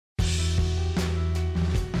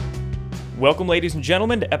Welcome, ladies and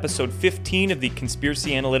gentlemen, to episode 15 of the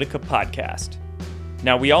Conspiracy Analytica podcast.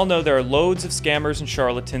 Now, we all know there are loads of scammers and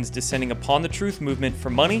charlatans descending upon the truth movement for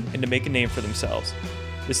money and to make a name for themselves.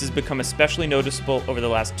 This has become especially noticeable over the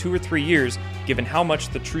last 2 or 3 years, given how much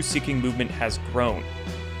the truth-seeking movement has grown.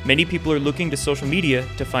 Many people are looking to social media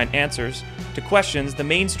to find answers to questions the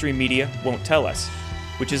mainstream media won't tell us,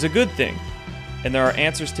 which is a good thing, and there are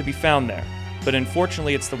answers to be found there. But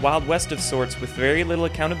unfortunately, it's the Wild West of sorts with very little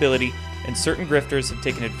accountability, and certain grifters have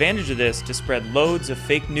taken advantage of this to spread loads of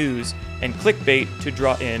fake news and clickbait to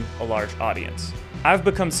draw in a large audience. I've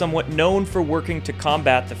become somewhat known for working to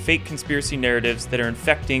combat the fake conspiracy narratives that are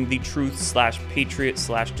infecting the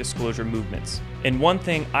truth/patriot/disclosure movements. And one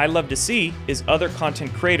thing I love to see is other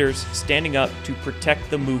content creators standing up to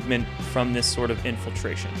protect the movement from this sort of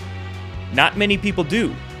infiltration. Not many people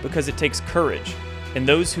do, because it takes courage. And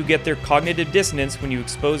those who get their cognitive dissonance when you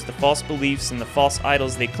expose the false beliefs and the false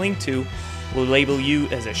idols they cling to will label you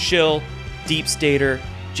as a shill, deep stater,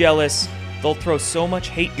 jealous. They'll throw so much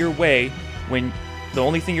hate your way when the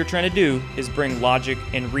only thing you're trying to do is bring logic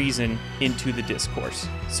and reason into the discourse.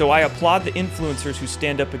 So I applaud the influencers who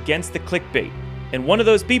stand up against the clickbait. And one of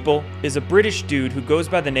those people is a British dude who goes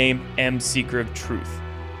by the name M. Seeker of Truth.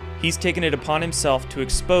 He's taken it upon himself to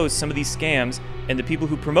expose some of these scams and the people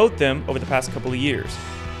who promote them over the past couple of years.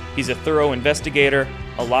 He's a thorough investigator,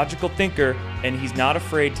 a logical thinker, and he's not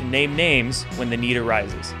afraid to name names when the need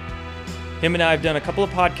arises. Him and I have done a couple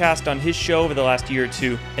of podcasts on his show over the last year or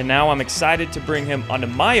two, and now I'm excited to bring him onto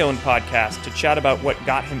my own podcast to chat about what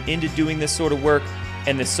got him into doing this sort of work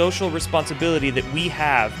and the social responsibility that we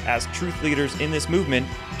have as truth leaders in this movement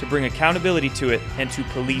to bring accountability to it and to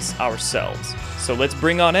police ourselves. So let's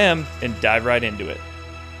bring on M and dive right into it.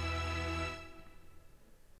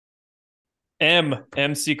 M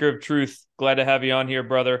Seeker of Truth, glad to have you on here,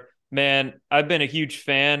 brother. Man, I've been a huge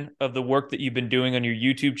fan of the work that you've been doing on your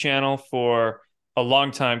YouTube channel for a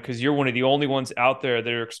long time because you're one of the only ones out there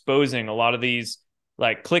that are exposing a lot of these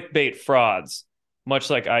like clickbait frauds, much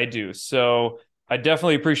like I do. So I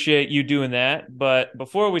definitely appreciate you doing that. But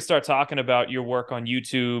before we start talking about your work on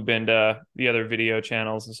YouTube and the other video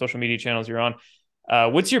channels and social media channels you're on,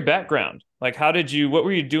 what's your background? Like, what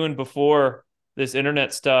were you doing before this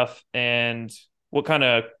internet stuff, and what kind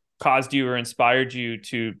of caused you or inspired you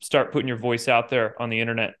to start putting your voice out there on the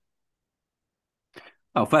internet?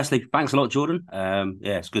 Oh, firstly, thanks a lot, Jordan.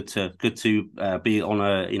 Yeah, it's good to be on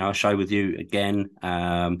a show with you again.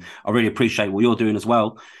 I really appreciate what you're doing as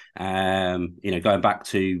well. Going back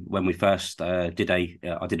to when we first I did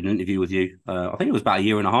an interview with you. I think it was about a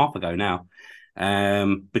year and a half ago now,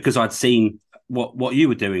 because I'd seen what you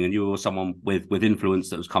were doing, and you were someone with influence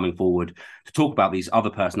that was coming forward to talk about these other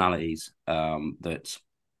personalities that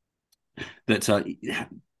there's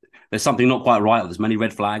something not quite right, or there's many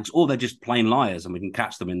red flags, or they're just plain liars and we can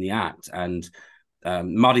catch them in the act. And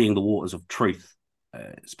muddying the waters of truth,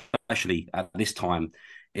 especially at this time,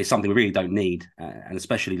 is something we really don't need, and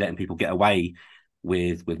especially letting people get away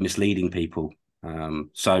with misleading people.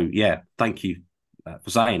 So yeah, thank you for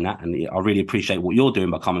saying that, and I really appreciate what you're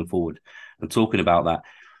doing by coming forward and talking about that.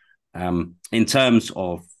 In terms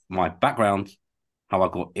of my background, how I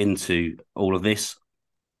got into all of this,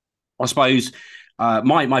 I suppose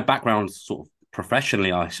my background, sort of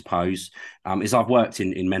professionally, I suppose, is I've worked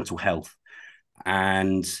in mental health.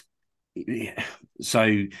 And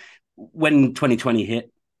so when 2020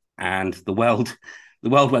 hit and the world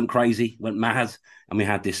went crazy, went mad, and we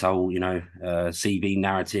had this whole, CV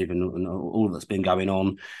narrative and all that's been going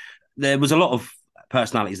on, there was a lot of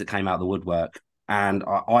personalities that came out of the woodwork. And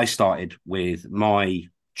I started with my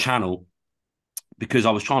channel because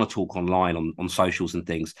I was trying to talk online on socials and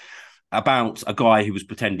things about a guy who was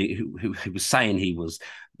pretending, who was saying he was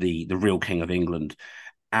the real King of England.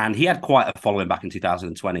 And he had quite a following back in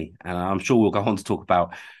 2020. And I'm sure we'll go on to talk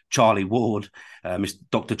about Charlie Ward, Mr.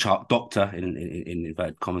 Doctor in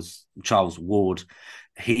inverted commas, Charles Ward.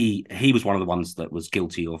 He was one of the ones that was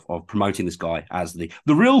guilty of promoting this guy as the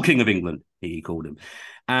real King of England, he called him.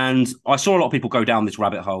 And I saw a lot of people go down this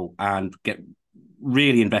rabbit hole and get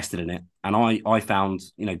really invested in it. And I found,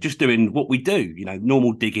 just doing what we do,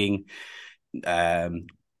 normal digging,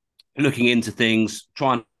 looking into things,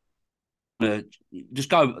 trying to just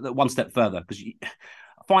go one step further. Because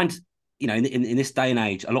I find, in this day and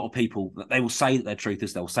age, a lot of people, they will say that they're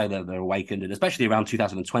truthers, they'll say that they're awakened. And especially around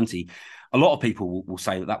 2020, a lot of people will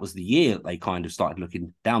say that was the year that they kind of started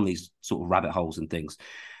looking down these sort of rabbit holes and things.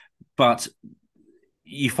 But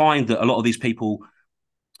you find that a lot of these people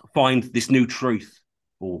find this new truth,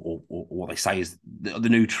 or what they say is the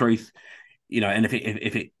new truth, and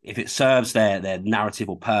if it serves their narrative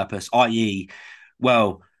or purpose, i.e.,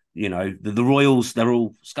 well, the royals, they're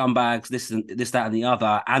all scumbags, this, that, and the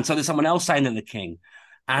other. And so there's someone else saying they're the king.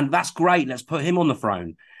 And that's great. Let's put him on the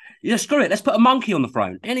throne. Screw it. Let's put a monkey on the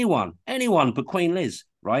throne. Anyone but Queen Liz,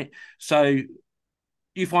 right? So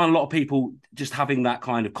you find a lot of people just having that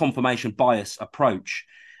kind of confirmation bias approach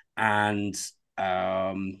and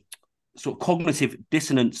sort of cognitive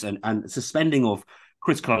dissonance and suspending of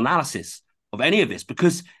critical analysis of any of this,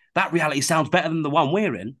 because that reality sounds better than the one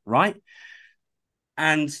we're in, right?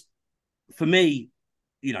 And for me,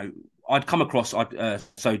 I'd come across, I'll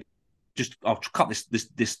cut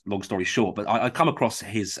this long story short, but I come across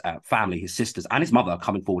his family, his sisters, and his mother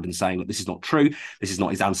coming forward and saying, look, this is not true. This is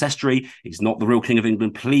not his ancestry. He's not the real King of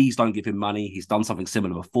England. Please don't give him money. He's done something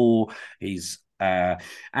similar before. He's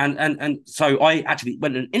and so I actually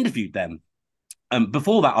went and interviewed them.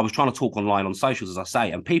 Before that, I was trying to talk online on socials, as I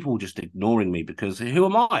say, and people were just ignoring me because who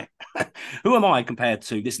am I? Who am I compared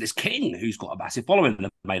to this king who's got a massive following and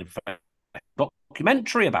made a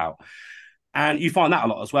documentary about? And you find that a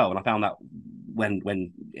lot as well. And I found that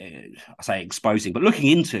when I say exposing, but looking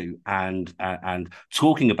into and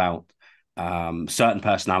talking about certain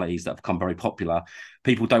personalities that have become very popular,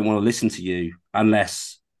 people don't want to listen to you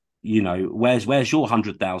unless, where's your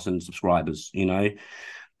 100,000 subscribers,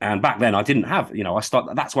 And back then I didn't have,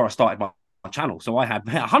 that's where I started my channel. So I had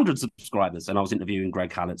 100 subscribers and I was interviewing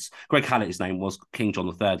Greg Hallett's. Greg Hallett, his name was, King John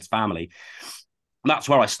III's family. And that's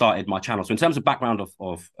where I started my channel. So in terms of background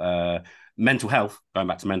of mental health, going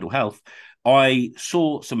back to mental health, I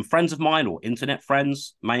saw some friends of mine, or internet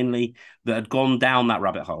friends mainly, that had gone down that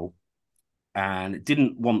rabbit hole and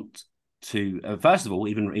didn't want to, first of all,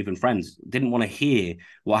 even friends, didn't want to hear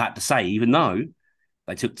what I had to say, even though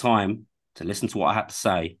they took time to listen to what I had to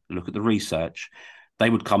say, look at the research. They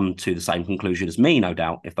would come to the same conclusion as me, no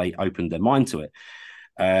doubt, if they opened their mind to it.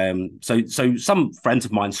 So some friends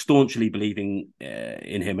of mine staunchly believing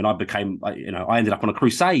in him, and I ended up on a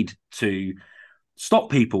crusade to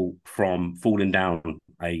stop people from falling down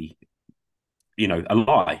a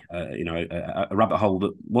lie, a rabbit hole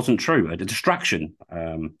that wasn't true, a distraction,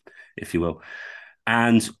 if you will.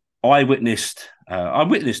 And I witnessed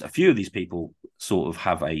a few of these people sort of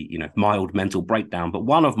have a mild mental breakdown, but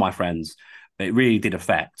one of my friends, it really did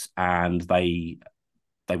affect, and they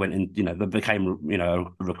went in, they became, a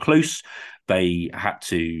recluse. They had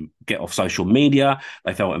to get off social media.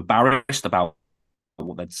 They felt embarrassed about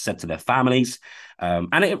what they'd said to their families.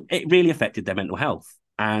 And it really affected their mental health.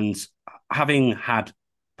 And having had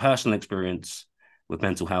personal experience with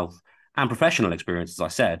mental health and professional experience, as I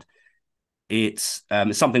said, it's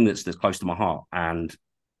something that's close to my heart. And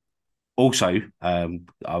also, I'm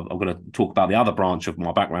going to talk about the other branch of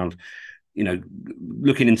my background,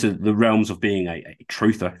 looking into the realms of being a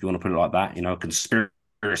truther, if you want to put it like that, a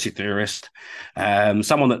conspiracy theorist,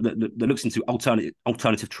 someone that looks into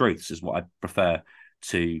alternative truths is what I prefer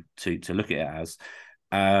to look at it as.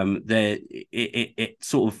 It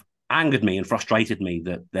sort of angered me and frustrated me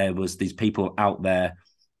that there was these people out there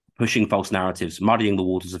pushing false narratives, muddying the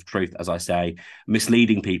waters of truth, as I say,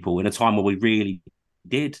 misleading people in a time where we really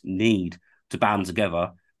did need to band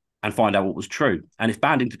together and find out what was true. And if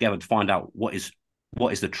banding together to find out what is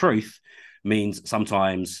the truth means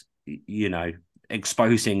sometimes,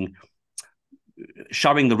 exposing,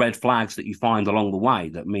 showing the red flags that you find along the way,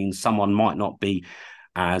 that means someone might not be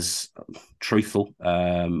as truthful,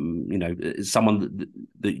 someone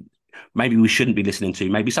that maybe we shouldn't be listening to,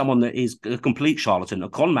 maybe someone that is a complete charlatan, a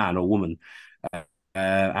con man or woman,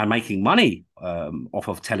 and making money off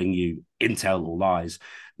of telling you intel or lies.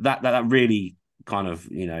 That really kind of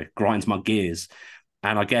grinds my gears.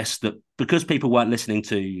 And I guess that because people weren't listening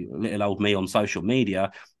to little old me on social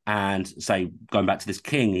media, and say, going back to this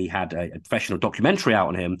king, he had a professional documentary out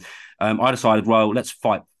on him, I decided, well, let's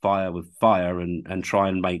fight fire with fire and try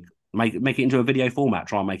and make it into a video format,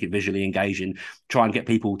 try and make it visually engaging, try and get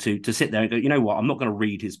people to sit there and go, you know what, I'm not going to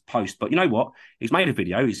read his post, but you know what, he's made a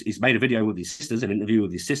video, he's made a video with his sisters, an interview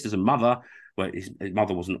with his sisters and mother. Well, his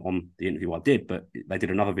mother wasn't on the interview I did, but they did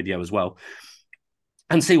another video as well,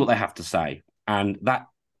 and see what they have to say. And that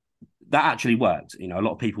actually worked. A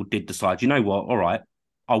lot of people did decide, you know what, all right,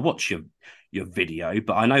 I'll watch your video,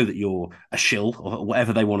 but I know that you're a shill or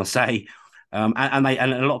whatever they want to say. And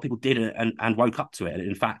a lot of people did and woke up to it. And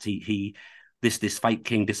in fact, this fake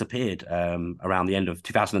king disappeared around the end of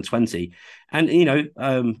 2020. And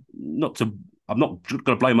I'm not going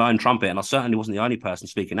to blow my own trumpet, and I certainly wasn't the only person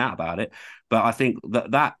speaking out about it. But I think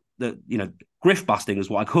that griftbusting is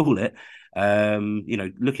what I call it.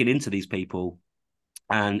 Looking into these people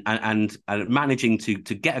and managing to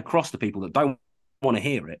get across to people that don't want to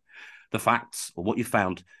hear it, the facts or what you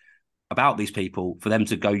found about these people, for them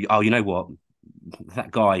to go, oh, you know what,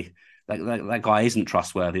 that guy. That guy isn't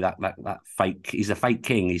trustworthy. That fake. He's a fake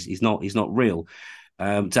king. He's not real.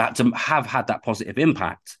 To have had that positive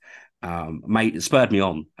impact, spurred me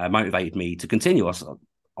on, motivated me to continue.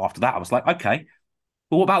 After that, I was like, okay,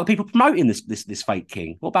 but what about the people promoting this fake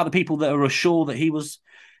king? What about the people that are sure that he was?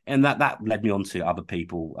 And that led me on to other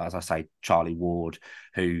people, as I say, Charlie Ward,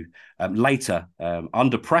 who later,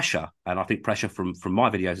 under pressure, and I think pressure from my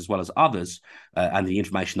videos as well as others, and the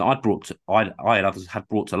information that I and others had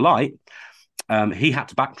brought to light, he had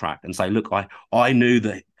to backtrack and say, look, I knew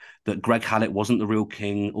that Greg Hallett wasn't the real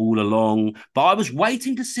king all along, but I was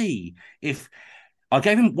waiting to see if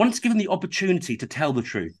wanted to give him the opportunity to tell the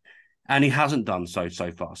truth. And he hasn't done so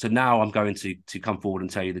far. So now I'm going to come forward and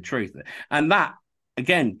tell you the truth. And that,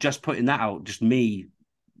 again, just putting that out, just me,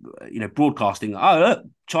 broadcasting, oh, look,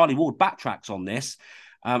 Charlie Ward backtracks on this,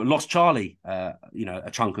 lost Charlie, a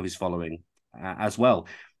chunk of his following as well.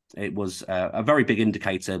 It was a very big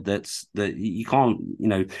indicator that you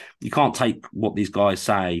can't take what these guys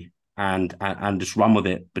say and just run with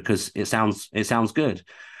it because it sounds good.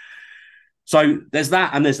 So there's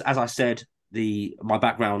that, and there's, as I said, my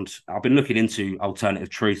background. I've been looking into alternative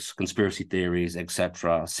truths, conspiracy theories,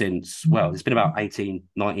 etc. since, well, it's been about 18,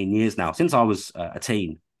 19 years now. Since I was a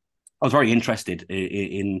teen, I was very interested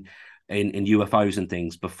in UFOs and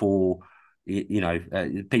things before,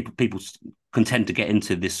 people can tend to get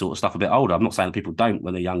into this sort of stuff a bit older. I'm not saying that people don't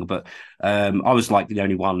when they're younger, but I was like the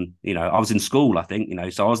only one, I was in school, I think,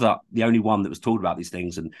 so I was the only one that was talking about these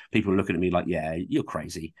things, and people were looking at me like, yeah, you're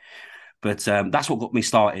crazy. But that's what got me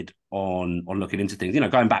started on looking into things.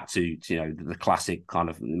 Going back to the classic kind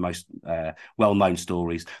of most well-known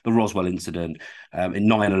stories, the Roswell incident, in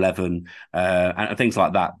 9/11, and things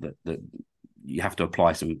like that you have to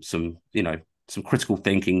apply some critical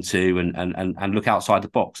thinking to, and look outside the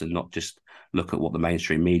box and not just look at what the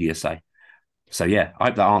mainstream media say. So yeah, I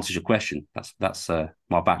hope that answers your question. That's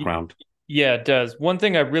my background. Yeah, it does. One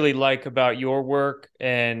thing I really like about your work,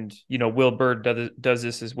 and Will Bird does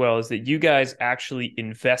this as well, is that you guys actually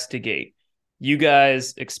investigate. You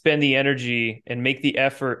guys expend the energy and make the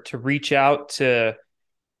effort to reach out to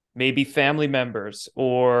maybe family members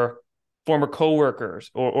or former coworkers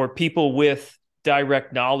or people with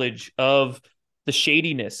direct knowledge of the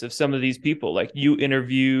shadiness of some of these people. Like, you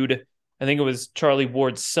interviewed, I think it was Charlie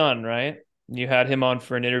Ward's son, right? You had him on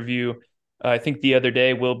for an interview. I think the other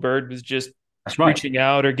day, Will Bird was just reaching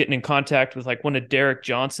out or getting in contact with like one of Derek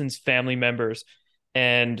Johnson's family members.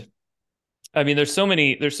 And I mean, there's so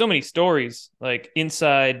many stories, like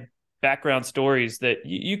inside background stories that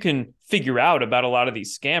you can figure out about a lot of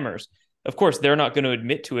these scammers. Of course, they're not going to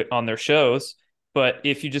admit to it on their shows, but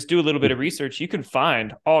if you just do a little bit of research, you can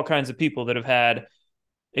find all kinds of people that have had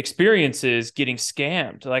experiences getting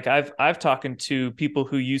scammed. Like I've talked to people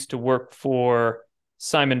who used to work for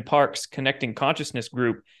Simon Park's Connecting Consciousness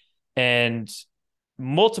group, and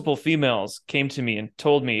multiple females came to me and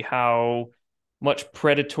told me how much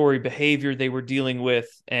predatory behavior they were dealing with,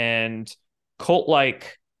 and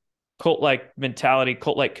cult-like mentality,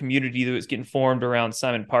 cult-like community that was getting formed around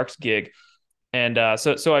Simon Park's gig. And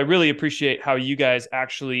so I really appreciate how you guys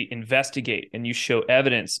actually investigate and you show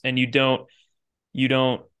evidence, and you don't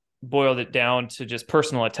boil it down to just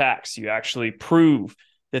personal attacks. You actually prove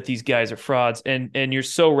that these guys are frauds. And you're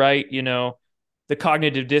so right, the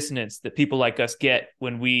cognitive dissonance that people like us get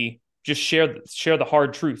when we just share the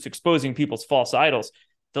hard truths, exposing people's false idols.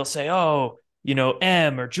 They'll say, oh,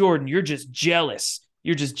 M or Jordan, you're just jealous.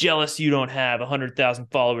 You're just jealous you don't have 100,000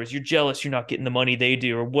 followers. You're jealous you're not getting the money they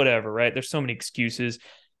do, or whatever, right? There's so many excuses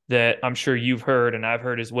that I'm sure you've heard and I've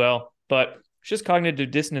heard as well. But it's just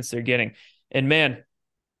cognitive dissonance they're getting. And man,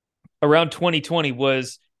 around 2020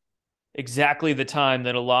 was exactly the time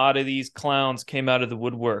that a lot of these clowns came out of the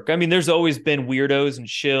woodwork. I mean, there's always been weirdos and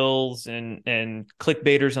shills and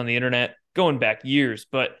clickbaiters on the internet going back years,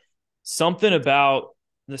 but something about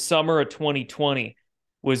the summer of 2020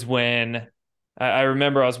 was when I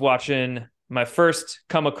remember I was watching my first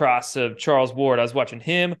come across of Charles Ward. I was watching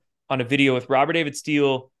him on a video with Robert David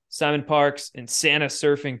Steele, Simon Parks, and Santa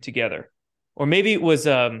surfing together. Or maybe it was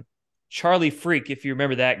Charlie Freak, if you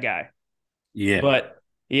remember that guy. Yeah. But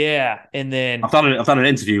yeah, and then I've done an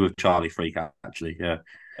interview with Charlie Freak, actually. Yeah.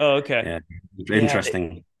 Oh, okay. Yeah.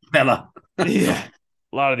 Interesting fella. Yeah.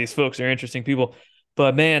 A lot of these folks are interesting people.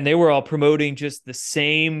 But man, they were all promoting just the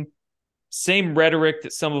same rhetoric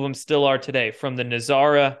that some of them still are today, from the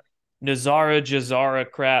Jazara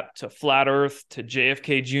crap to Flat Earth to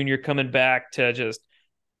JFK Jr. coming back to just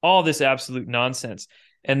all this absolute nonsense.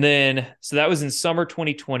 And then, so that was in summer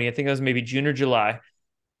 2020. I think that was maybe June or July.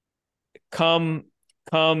 Come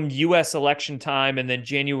come US election time and then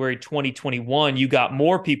January 2021, you got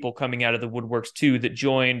more people coming out of the woodworks too that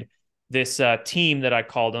joined this team that I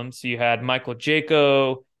called them. So you had Michael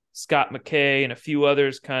Jaco, Scott McKay, and a few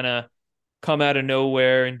others kind of come out of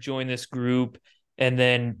nowhere and join this group. And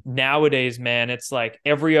then nowadays, man, it's like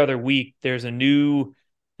every other week there's a new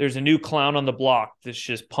clown on the block that's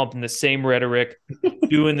just pumping the same rhetoric,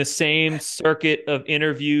 doing the same circuit of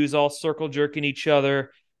interviews, all circle jerking each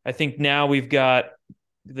other. I think now we've got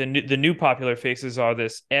the new popular faces are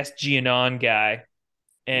this SG Anon guy,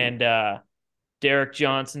 and Derek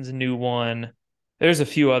Johnson's a new one. There's a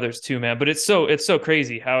few others too, man. But it's so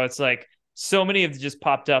crazy how it's like so many have just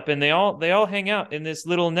popped up, and they all hang out in this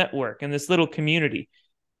little network and this little community.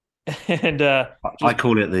 And I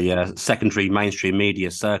call it the secondary mainstream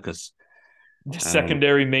media circus.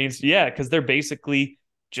 Secondary mainstream, yeah, because they're basically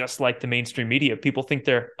just like the mainstream media. People think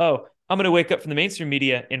I'm going to wake up from the mainstream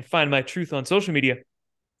media and find my truth on social media,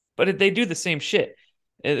 but they do the same shit,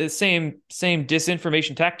 the same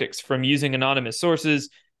disinformation tactics, from using anonymous sources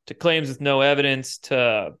to claims with no evidence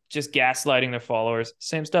to just gaslighting their followers.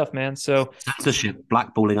 Same stuff, man. So censorship,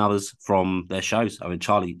 blackballing others from their shows. I mean,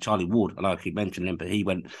 Charlie Ward, I know I keep mentioning him, but he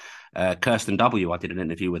went. Kirsten W. I did an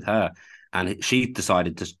interview with her, and she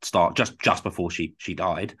decided to start just before she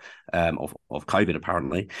died of COVID,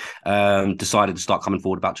 apparently. Decided to start coming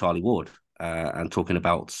forward about Charlie Ward and talking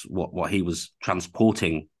about what he was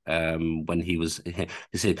transporting when he was.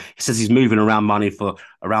 He says he's moving around money for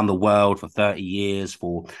around the world for 30 years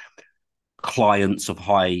for clients of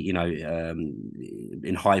high,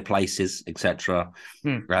 in high places, etc.,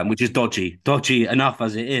 which is dodgy enough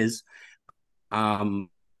as it is.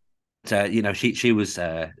 She was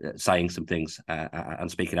saying some things and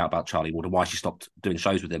speaking out about Charlie Ward and why she stopped doing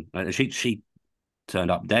shows with him. She turned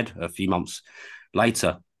up dead a few months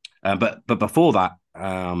later. But before that,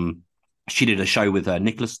 she did a show with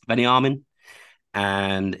Nicholas Benyamin,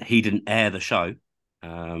 and he didn't air the show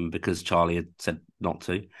because Charlie had said not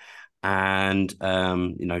to. And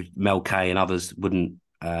Mel K and others wouldn't.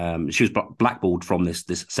 She was blackballed from this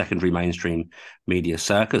secondary mainstream media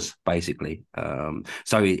circus, basically.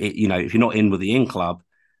 So if you're not in with the in club,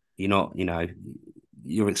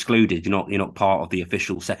 you're excluded. You're not part of the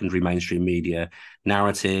official secondary mainstream media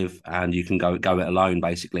narrative, and you can go it alone,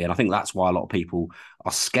 basically. And I think that's why a lot of people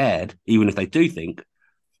are scared, even if they do think.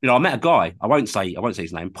 I met a guy. I won't say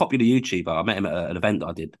his name. Popular YouTuber. I met him at an event that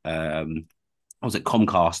I did. I was at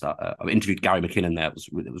Comcast. I interviewed Gary McKinnon there.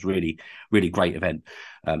 It was really, really great event.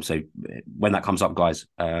 So when that comes up, guys,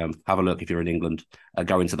 have a look if you're in England.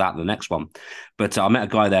 Go into that in the next one. But I met a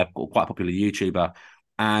guy there, quite a popular YouTuber,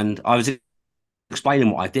 and I was explaining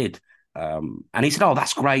what I did. And he said, "Oh,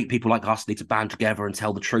 that's great. People like us need to band together and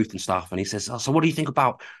tell the truth and stuff." And he says, "Oh, so what do you think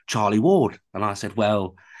about Charlie Ward?" And I said,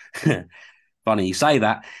 "Well, funny you say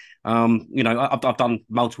that. I've done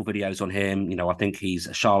multiple videos on him. I think he's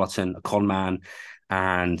a charlatan, a con man,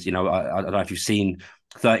 and I don't know if you've seen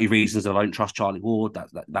 30 Reasons That I Don't Trust Charlie Ward.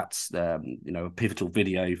 That's a pivotal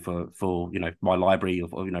video for my library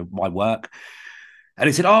of my work." And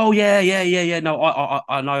he said, "Oh yeah. No,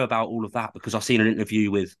 I know about all of that because I've seen an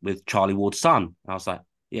interview with Charlie Ward's son." And I was like,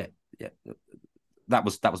 yeah. That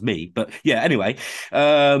was me, but yeah. Anyway,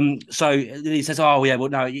 so he says, "Oh yeah, well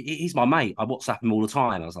no, he's my mate. I WhatsApp him all the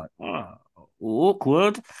time." I was like, "Oh,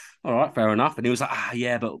 awkward." All right, fair enough. And he was like,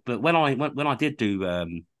 yeah, but when I did do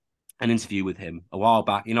an interview with him a while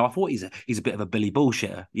back, I thought he's a bit of a Billy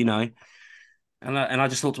bullshitter, And I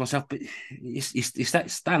just thought to myself, but he's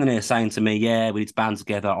standing here saying to me, "Yeah, we need to band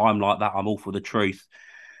together. I'm like that. I'm all for the truth."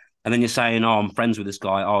 And then you're saying, "Oh, I'm friends with this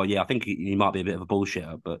guy. Oh yeah, I think he might be a bit of a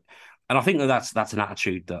bullshitter," but. And I think that's an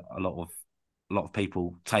attitude that a lot of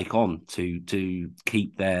people take on to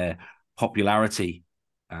keep their popularity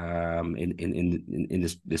in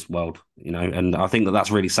this world, And I think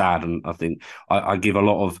that's really sad. And I think I give a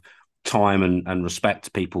lot of time and respect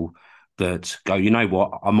to people that go, "You know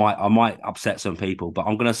what? I might upset some people, but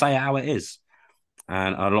I'm going to say it how it is."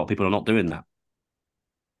 And a lot of people are not doing that.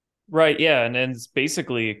 right, yeah, and then it's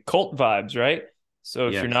basically cult vibes, right? So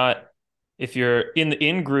if you're in the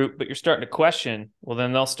in group, but you're starting to question, well,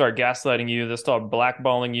 then they'll start gaslighting you. They'll start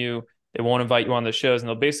blackballing you. They won't invite you on the shows, and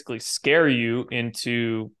they'll basically scare you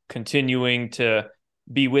into continuing to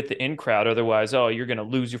be with the in crowd. Otherwise, you're going to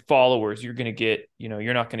lose your followers. You're going to get,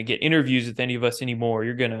 you're not going to get interviews with any of us anymore.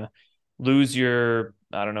 You're going to lose your,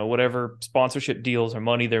 I don't know, whatever sponsorship deals or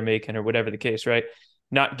money they're making or whatever the case, right?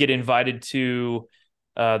 Not get invited to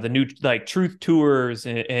the new truth tours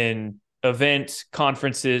and event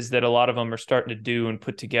conferences that a lot of them are starting to do and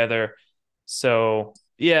put together. So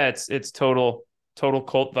yeah, it's total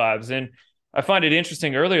cult vibes. And I find it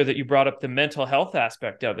interesting earlier that you brought up the mental health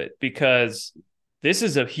aspect of it, because this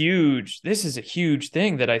is a huge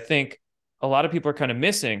thing that I think a lot of people are kind of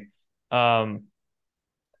missing. Um,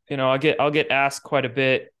 I'll get asked quite a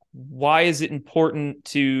bit, why is it important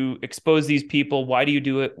to expose these people? Why do you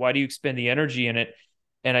do it? Why do you expend the energy in it?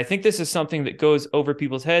 And I think this is something that goes over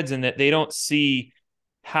people's heads, and that they don't see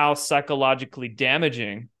how psychologically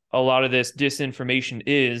damaging a lot of this disinformation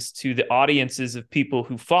is to the audiences of people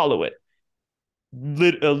who follow it,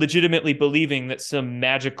 legitimately believing that some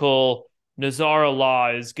magical Nazara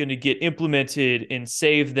law is going to get implemented and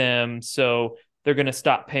save them, so they're going to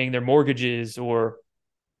stop paying their mortgages or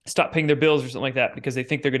stop paying their bills or something like that, because they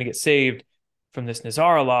think they're going to get saved from this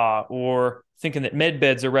Nazara law, or thinking that med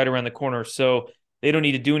beds are right around the corner, so they don't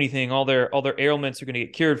need to do anything. All their ailments are going to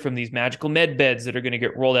get cured from these magical med beds that are going to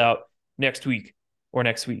get rolled out next week or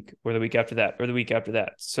the week after that or the week after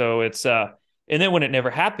that. So it's and then when it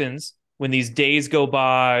never happens, when these days go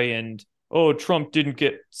by and, oh, Trump didn't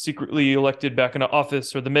get secretly elected back into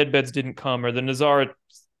office, or the med beds didn't come, or the Nazara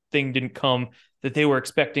thing didn't come that they were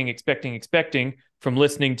expecting from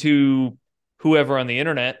listening to whoever on the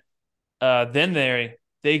internet, then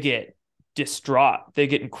they get distraught. They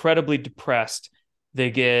get incredibly depressed. They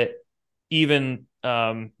get even,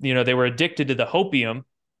 they were addicted to the hopium,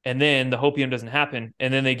 and then the hopium doesn't happen,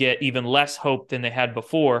 and then they get even less hope than they had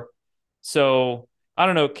before. So I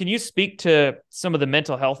don't know. Can you speak to some of the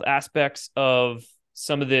mental health aspects of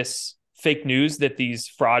some of this fake news that these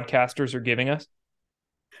fraudcasters are giving us?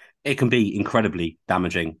 It can be incredibly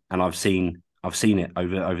damaging, and I've seen it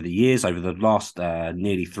over the years, over the last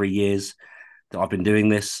nearly 3 years that I've been doing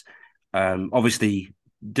this. Obviously,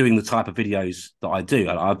 doing the type of videos that I do,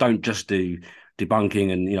 I don't just do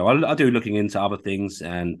debunking, and I do looking into other things,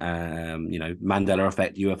 and Mandela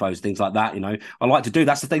effect, UFOs, things like that. I like to do.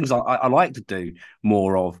 That's the things I like to do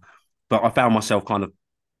more of. But I found myself kind of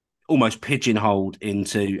almost pigeonholed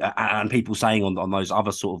into, and people saying on those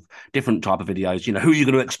other sort of different type of videos, who are you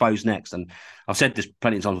going to expose next? And I've said this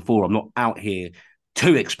plenty of times before, I'm not out here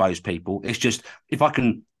to expose people. It's just, if I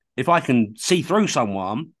can see through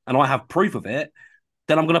someone and I have proof of it,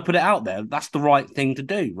 then I'm going to put it out there. That's the right thing to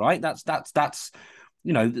do, right? That's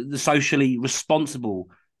the socially responsible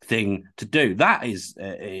thing to do. That is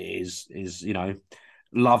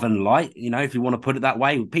love and light, if you want to put it that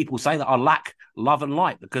way. People say that I lack love and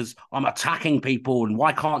light because I'm attacking people, and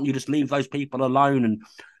why can't you just leave those people alone and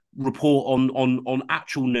report on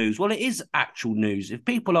actual news? Well, it is actual news. If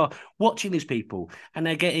people are watching these people and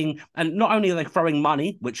they're getting, and not only are they throwing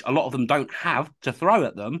money, which a lot of them don't have to throw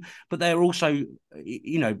at them, but they're also,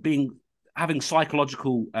 having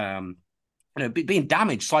psychological, being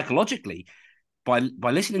damaged psychologically by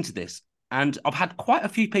listening to this. And I've had quite a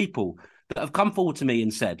few people that have come forward to me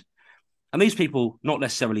and said, and these people not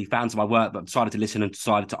necessarily fans of my work, but decided to listen and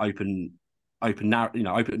decided to open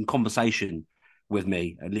conversation with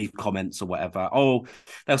me and leave comments or whatever. Oh,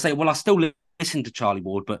 they'll say, well, I still listen to Charlie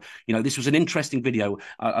Ward, but this was an interesting video.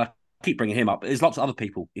 I keep bringing him up. There's lots of other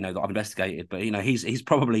people that I've investigated, but he's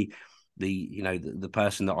probably the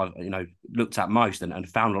person that I've looked at most and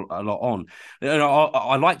found a lot on.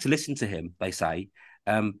 I like to listen to him, they say,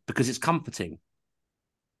 because it's comforting.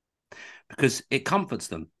 Because it comforts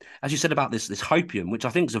them. As you said about this hopium, which I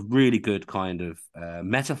think is a really good kind of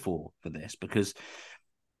metaphor for this, because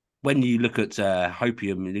when you look at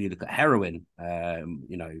hopium, you look at heroin,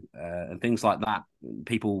 and things like that,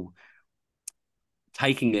 people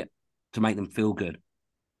taking it to make them feel good,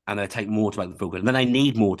 and they take more to make them feel good, and then they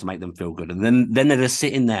need more to make them feel good, and then they're just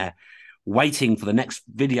sitting there waiting for the next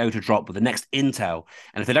video to drop with the next intel.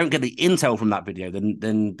 And if they don't get the intel from that video,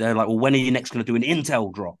 then they're like, well, when are you next going to do an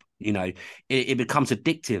intel drop? It becomes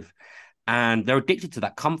addictive, and they're addicted to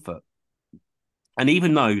that comfort. And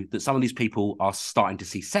even though that some of these people are starting to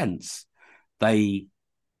see sense, they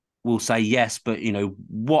will say, yes, but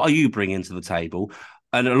what are you bringing to the table?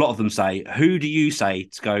 And a lot of them say, who do you say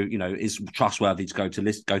to go, is trustworthy to go to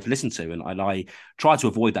listen to? And I try to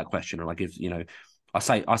avoid that question, and I give, I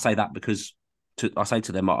say that because I say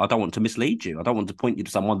to them, I don't want to mislead you. I don't want to point you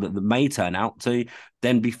to someone that may turn out to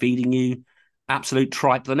then be feeding you absolute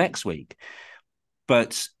tripe the next week.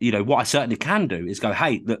 But, what I certainly can do is go,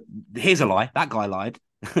 hey, look, here's a lie. That guy lied.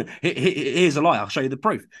 Here's a lie. I'll show you the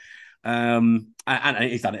proof. And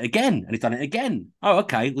he's done it again. And he's done it again. Oh,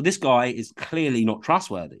 okay. Well, this guy is clearly not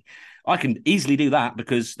trustworthy. I can easily do that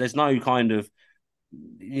because there's no kind of,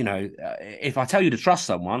 if I tell you to trust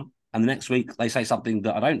someone, and the next week they say something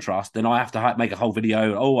that I don't trust, then I have to make a whole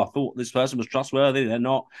video. Oh, I thought this person was trustworthy. They're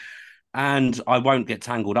not. And I won't get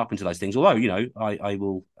tangled up into those things. Although, I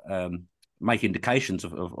will make indications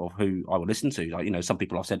of who I would listen to. Like, you know, some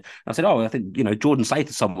people I said, oh, I think, you know, Jordan Saith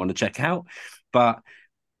is someone to check out. But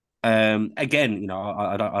again, you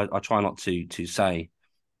know, I try not to say,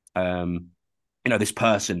 you know, this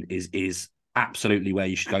person is absolutely where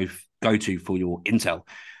you should go to for your intel.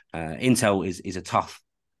 Intel is a tough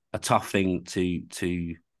thing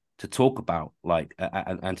to talk about, like,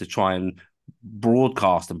 and to try and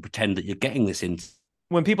broadcast and pretend that you're getting this in.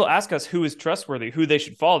 When people ask us who is trustworthy, who they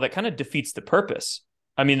should follow, that kind of defeats the purpose.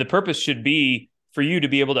 I mean, the purpose should be for you to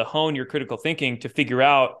be able to hone your critical thinking to figure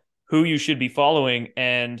out who you should be following.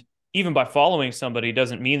 And even by following somebody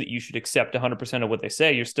doesn't mean that you should accept 100% of what they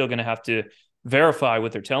say. You're still going to have to verify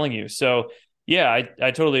what they're telling you. So yeah,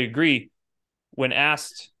 I totally agree. When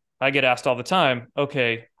asked, I get asked all the time,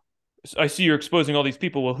 okay, I see you're exposing all these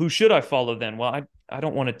people. Well, who should I follow then? Well, I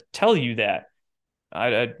don't want to tell you that.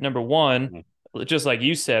 Number one, just like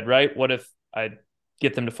you said, right? What if I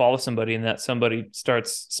get them to follow somebody and that somebody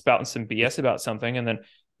starts spouting some BS about something? And then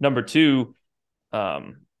number two,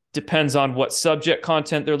 depends on what subject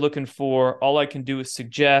content they're looking for. All I can do is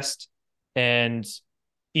suggest. And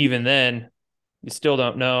even then, you still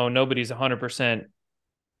don't know. Nobody's 100%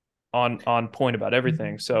 on point about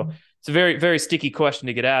everything. So it's a very, very sticky question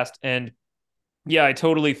to get asked. And yeah, I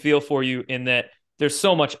totally feel for you in that there's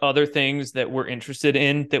so much other things that we're interested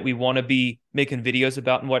in that we want to be making videos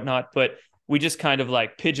about and whatnot, but we just kind of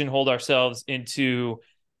like pigeonholed ourselves into,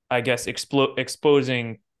 I guess,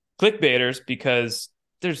 exposing clickbaiters because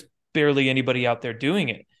there's barely anybody out there doing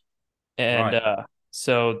it. And right.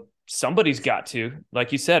 So somebody's got to,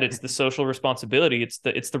 like you said, it's the social responsibility.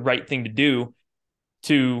 It's the right thing to do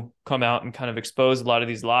to come out and kind of expose a lot of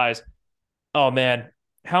these lies. Oh man,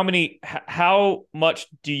 how much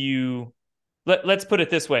do you, let's put it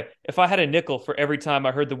this way. If I had a nickel for every time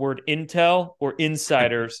I heard the word intel or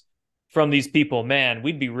insiders from these people, man,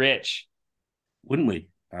 we'd be rich. Wouldn't we?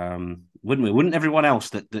 Wouldn't everyone else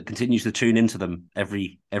that continues to tune into them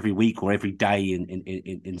every week or every day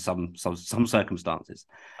in some circumstances?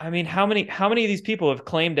 I mean, how many of these people have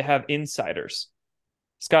claimed to have insiders?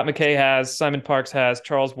 Scott McKay has, Simon Parks has,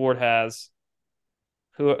 Charles Ward has.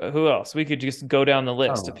 Who else? We could just go down the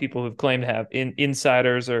list of people who've claimed to have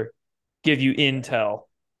insiders or give you intel.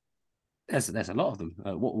 There's a lot of them.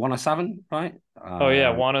 107, right? Oh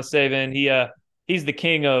yeah, 107. He's the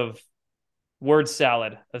king of word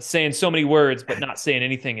salad, of saying so many words but not saying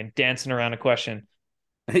anything and dancing around a question.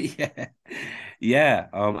 Yeah.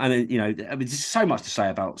 And you know, I mean, there's so much to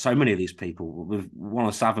say about so many of these people. With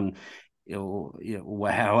 107, or you know,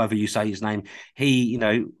 however you say his name, he, you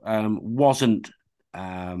know, wasn't.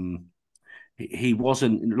 He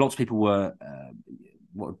wasn't. Lots of people were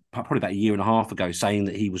probably about a year and a half ago saying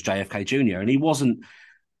that he was JFK Jr. and he wasn't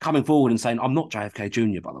coming forward and saying, "I'm not JFK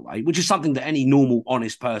Jr." By the way, which is something that any normal,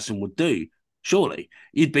 honest person would do. Surely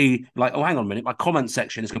you'd be like, "Oh, hang on a minute, my comment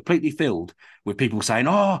section is completely filled with people saying,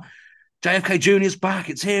 oh, JFK Jr.'s back.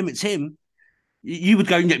 It's him. It's him." You would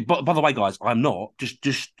go, by the way, guys, I'm not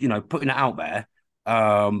just you know, putting it out there.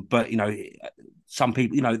 But you know, some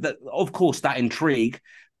people, you know, that of course that intrigue,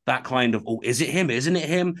 that kind of, oh, is it him? Isn't it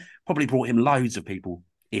him? Probably brought him loads of people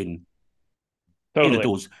in the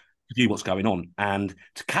doors to view what's going on, and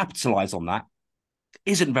to capitalize on that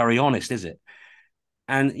isn't very honest, is it?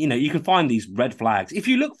 And you know, you can find these red flags if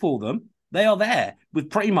you look for them. They are there with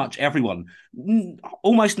pretty much everyone.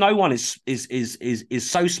 Almost no one is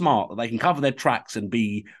so smart that they can cover their tracks and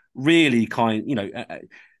be really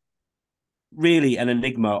really an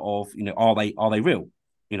enigma of, you know, are they real?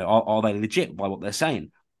 You know, are they legit by what they're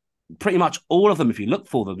saying? Pretty much all of them, if you look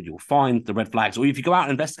for them, you'll find the red flags. Or if you go out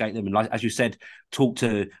and investigate them, and like, as you said, talk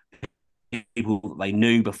to people that they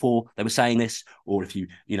knew before they were saying this, or if you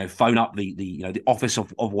know, phone up the you know, the office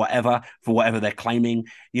of whatever for whatever they're claiming,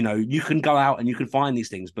 you know, you can go out and you can find these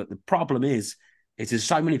things. But the problem is there's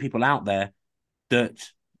so many people out there that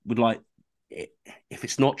would like, if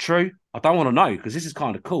it's not true, I don't want to know, because this is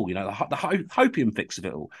kind of cool, you know, the hopium fix of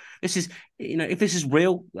it all. This is, you know, if this is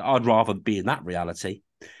real, I'd rather be in that reality.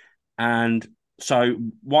 And so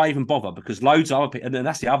why even bother? Because loads of other people, and then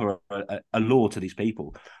that's the other allure to these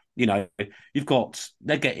people. You know,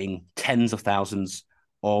 they're getting tens of thousands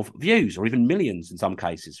of views, or even millions in some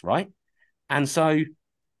cases, right? And so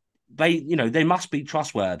they must be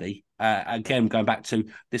trustworthy. Again, going back to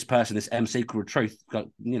this person, this MC called Truth, got,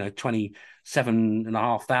 you know,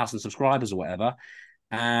 27,500 subscribers or whatever,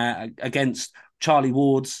 against Charlie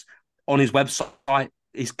Ward's on his website,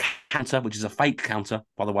 his counter, which is a fake counter,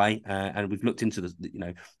 by the way, and we've looked into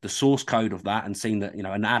the source code of that and seen that, you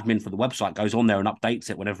know, an admin for the website goes on there and updates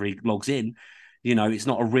it whenever he logs in. It's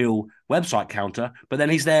not a real website counter. But then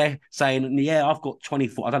he's there saying, yeah, I've got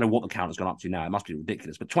 24. I don't know what the count has gone up to now. It must be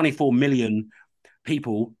ridiculous, but 24 million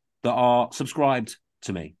people that are subscribed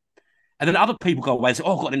to me. And then other people go away and say,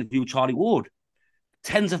 oh, I've got an interview with Charlie Ward.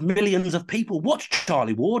 Tens of millions of people watch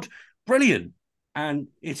Charlie Ward. Brilliant. And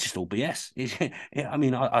it's just all BS. I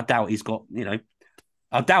mean, I doubt he's got,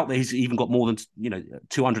 I doubt that he's even got more than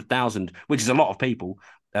 200,000, which is a lot of people.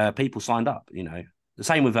 People signed up. The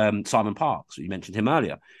same with Simon Parks. You mentioned him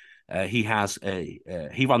earlier. He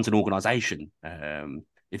runs an organisation,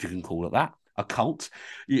 if you can call it that, a cult.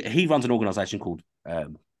 He runs an organisation called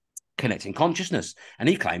Connecting Consciousness, and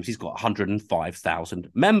he claims he's got 105,000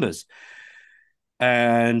 members.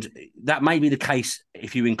 And that may be the case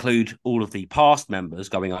if you include all of the past members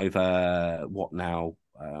going over what now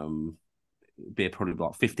be probably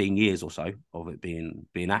about 15 years or so of it being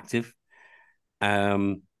active.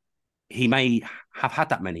 He may have had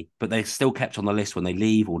that many, but they're still kept on the list when they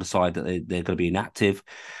leave or decide that they're going to be inactive.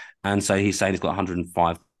 And so he's saying he's got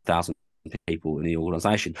 105,000 people in the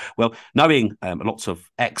organisation. Well, knowing lots of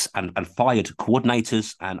ex and fired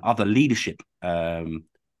coordinators and other leadership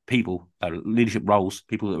people, leadership roles,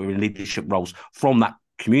 people that were in leadership roles from that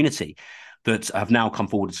community that have now come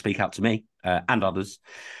forward to speak out to me and others.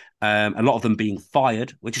 A lot of them being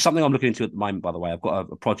fired, which is something I'm looking into at the moment, by the way. I've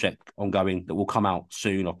got a project ongoing that will come out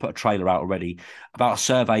soon. I've put a trailer out already about a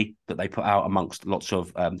survey that they put out amongst lots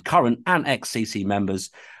of current and ex-CC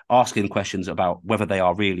members, asking questions about whether they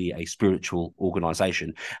are really a spiritual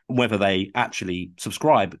organisation, whether they actually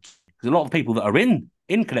subscribe. Because a lot of people that are in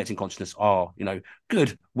Connecting Consciousness are,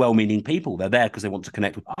 good, well-meaning people. They're there because they want to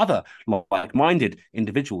connect with other like-minded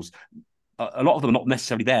individuals. A lot of them are not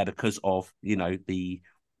necessarily there because of,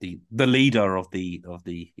 the leader of the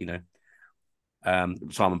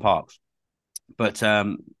Simon Parks. But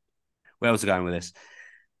where was I going with this?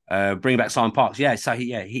 Bring back Simon Parks. Yeah, so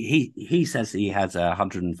he says he has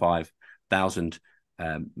 105,000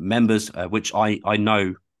 members, which I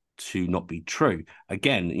know to not be true.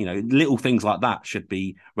 Again, little things like that should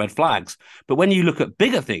be red flags. But when you look at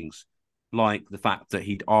bigger things, like the fact that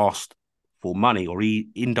he'd asked for money, or he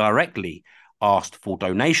indirectly asked for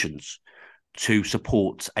donations to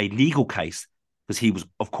support a legal case, because he was,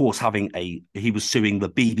 of course, he was suing the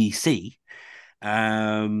BBC.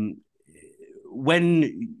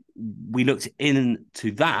 When we looked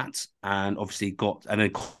into that, and obviously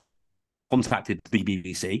then contacted the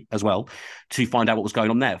BBC as well to find out what was going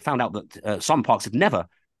on there, found out that Simon Parks had never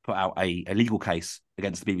put out a legal case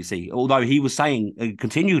against the BBC, although he was saying,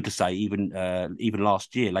 continued to say, even late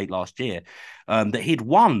last year, that he'd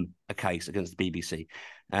won a case against the BBC.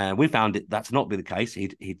 We found that's not be the case.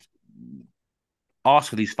 He'd asked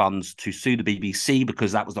for these funds to sue the BBC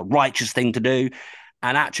because that was the righteous thing to do.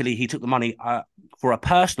 And actually, he took the money for a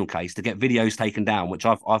personal case to get videos taken down, which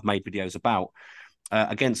I've made videos about,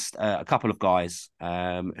 against a couple of guys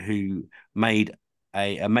who made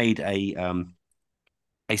a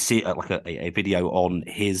video on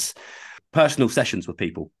his personal sessions with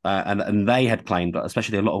people, and they had claimed,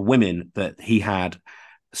 especially a lot of women, that he had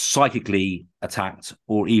psychically attacked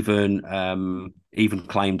or even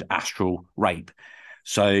claimed astral rape.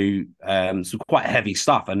 So some quite heavy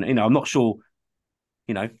stuff, and I'm not sure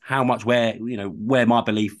how much where my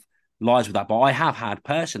belief lies with that, but I have had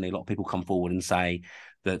personally a lot of people come forward and say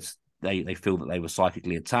that they feel that they were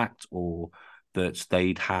psychically attacked, or that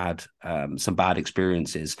they'd had some bad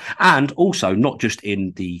experiences, and also not just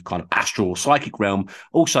in the kind of astral or psychic realm,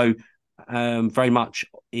 also very much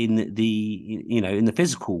in the in the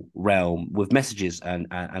physical realm, with messages and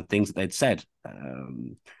things that they'd said,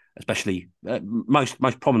 especially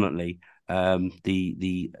most prominently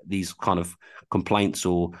these kind of complaints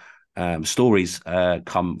or stories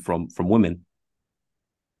come from women.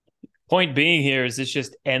 Point being here is it's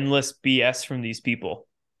just endless BS from these people.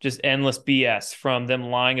 Just endless BS from them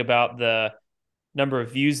lying about the number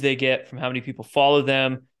of views they get, from how many people follow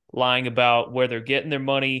them, lying about where they're getting their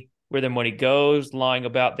money, where their money goes, lying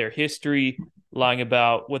about their history, lying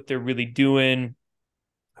about what they're really doing,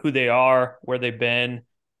 who they are, where they've been,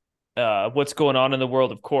 what's going on in the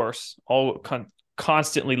world, of course, all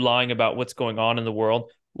constantly lying about what's going on in the world,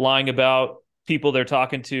 lying about people they're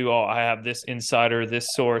talking to. Oh, I have this insider,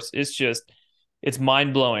 this source. It's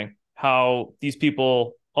mind-blowing how these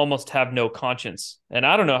people almost have no conscience. And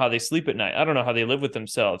I don't know how they sleep at night. I don't know how they live with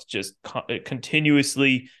themselves, just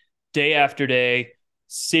continuously, day after day,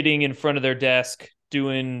 sitting in front of their desk,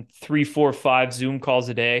 doing 3, 4, 5 Zoom calls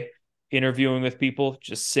a day, interviewing with people,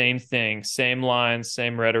 just same thing, same lines,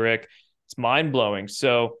 same rhetoric. It's mind-blowing.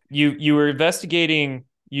 So you were investigating,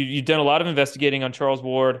 you've done a lot of investigating on Charles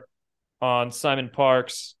Ward. on Simon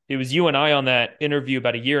Parks. It was you and I on that interview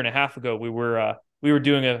about a year and a half ago. We were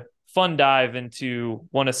doing a fun dive into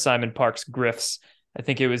one of Simon Parks' grifts. I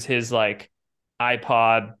think it was his like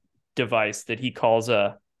iPod device that he calls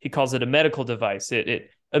it a medical device.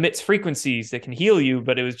 It emits frequencies that can heal you,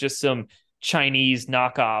 but it was just some Chinese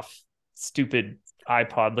knockoff, stupid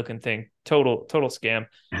iPod looking thing. Total scam.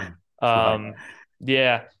 Right.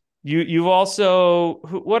 Yeah. You've also,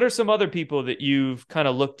 what are some other people that you've kind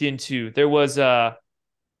of looked into? There was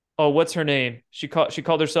oh, what's her name? She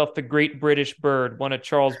called herself the Great British Bird, one of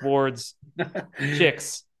Charles Ward's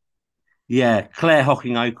chicks. Yeah, Claire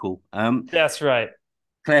Hocking Oakle. That's right.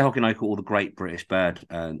 Claire Hocking Oakle, or the Great British Bird,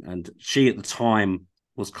 and she at the time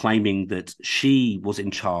was claiming that she was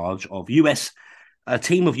in charge of a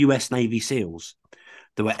team of US Navy SEALs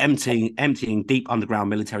that were emptying deep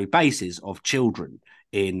underground military bases of children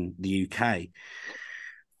in the UK.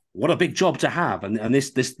 What a big job to have! And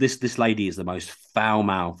this lady is the most foul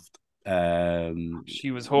mouthed.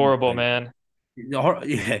 She was horrible, man.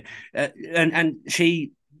 Yeah, and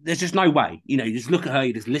she, there's just no way. You just look at her,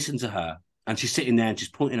 you just listen to her, and she's sitting there and she's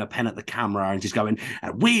pointing her pen at the camera and she's going,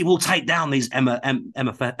 "We will take down these Emma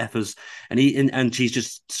effers," and she's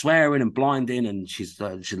just swearing and blinding, and she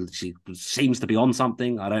seems to be on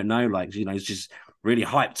something. I don't know, like she's really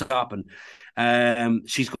hyped up, and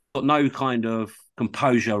she's got no kind of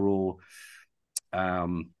composure or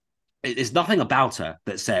there's nothing about her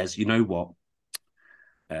that says, you know what,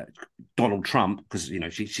 Donald Trump, because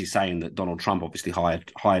she's saying that Donald Trump obviously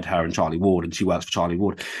hired her and Charlie Ward, and she works for Charlie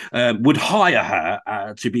Ward, would hire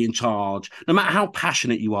her to be in charge, no matter how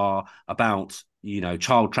passionate you are about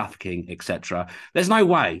child trafficking, etc. There's no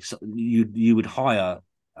way you would hire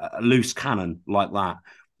a loose cannon like that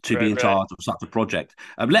to be in charge of such a project,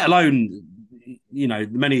 let alone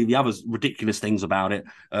many of the other ridiculous things about it.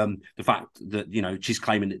 The fact that she's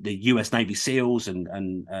claiming that the US Navy SEALs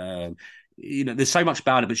and there's so much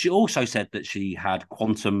about it, but she also said that she had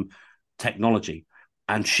quantum technology,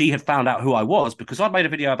 and she had found out who I was because I'd made a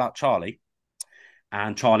video about Charlie,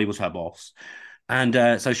 and Charlie was her boss,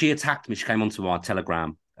 and so she attacked me. She came onto my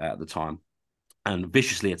Telegram at the time and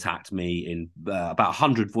viciously attacked me in about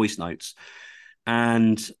 100 voice notes,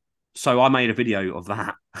 and so I made a video of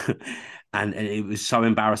that. And it was so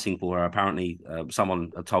embarrassing for her. Apparently,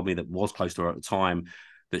 someone told me that was close to her at the time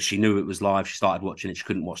that she knew it was live. She started watching it. She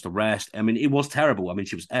couldn't watch the rest. I mean, it was terrible. I mean,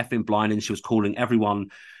 she was effing blinding. She was calling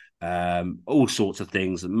everyone all sorts of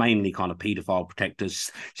things, mainly kind of paedophile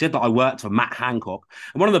protectors. She said that I worked for Matt Hancock.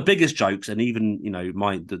 And one of the biggest jokes, and even,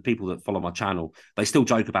 the people that follow my channel, they still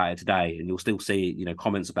joke about it today, and you'll still see,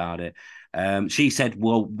 comments about it. She said,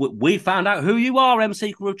 well, we found out who you are,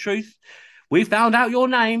 Seeker of Truth. We found out your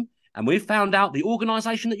name, and we found out the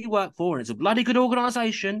organisation that you work for, and it's a bloody good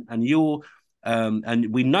organisation, and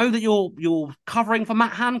and we know that you're covering for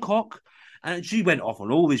Matt Hancock. And she went off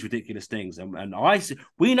on all these ridiculous things. And I said,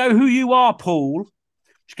 we know who you are, Paul.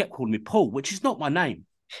 She kept calling me Paul, which is not my name.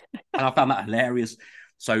 And I found that hilarious.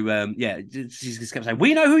 So, she just kept saying,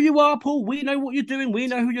 we know who you are, Paul. We know what you're doing. We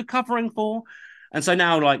know who you're covering for. And so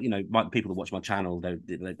now, people that watch my channel,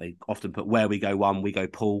 they often put where we go one, we go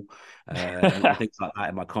Paul, and things like that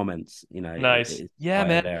in my comments. Nice. Yeah,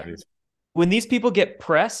 man. Hilarious. When these people get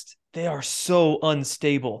pressed, they are so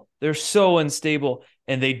unstable. They're so unstable,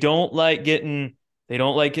 and they don't like getting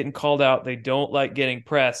called out. They don't like getting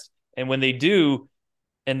pressed. And when they do,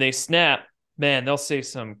 and they snap, man, they'll say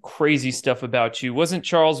some crazy stuff about you. Wasn't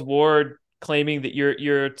Charles Ward claiming that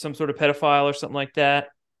you're some sort of pedophile or something like that?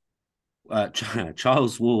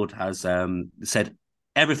 Charles Ward has said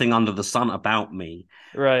everything under the sun about me,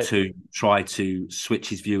 right, to try to switch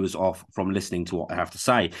his viewers off from listening to what I have to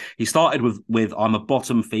say. He started with I'm a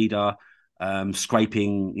bottom feeder,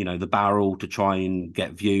 scraping the barrel to try and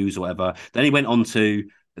get views or whatever. Then he went on to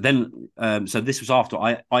so this was after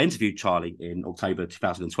I interviewed Charlie in October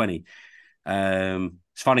 2020.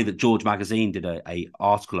 It's funny that George Magazine did a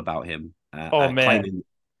article about him. Man,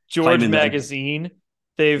 George Magazine.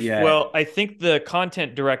 Well, I think the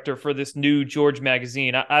content director for this new George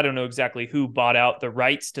Magazine, I don't know exactly who bought out the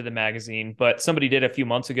rights to the magazine, but somebody did a few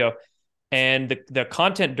months ago. And the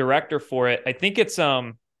content director for it, I think it's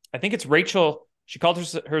Rachel. She called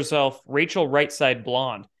herself Rachel Rightside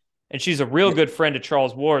Blonde. And she's a real good friend of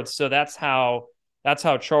Charles Ward. So that's how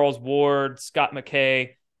Charles Ward, Scott McKay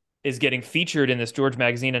is getting featured in this George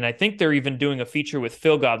Magazine. And I think they're even doing a feature with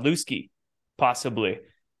Phil Godlewski, possibly,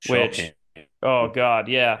 which... Oh, God,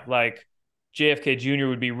 yeah. Like, JFK Jr.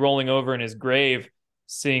 would be rolling over in his grave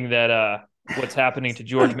seeing that what's happening to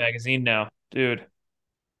George Magazine now. Dude.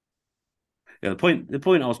 The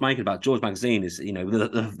point I was making about George Magazine is,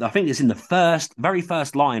 I think it's in the very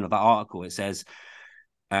first line of that article. It says,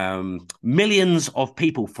 millions of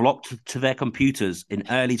people flocked to their computers in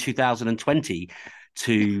early 2020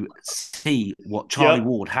 to see what Charlie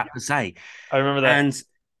Ward had to say. I remember that. And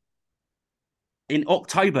in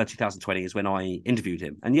October 2020 is when I interviewed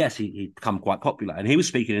him. And yes, he'd become quite popular. And he was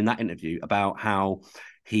speaking in that interview about how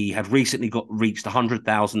he had recently reached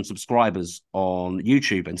 100,000 subscribers on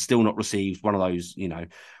YouTube and still not received one of those,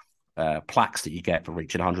 plaques that you get for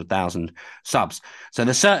reaching 100,000 subs. So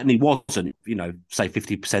there certainly wasn't, say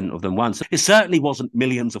 50% of them weren't. So it certainly wasn't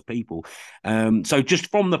millions of people. So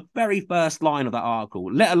just from the very first line of that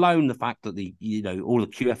article, let alone the fact that all the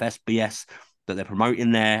QFS BS that they're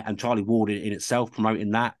promoting there and Charlie Ward in itself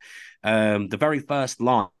promoting that, the very first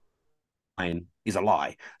line is a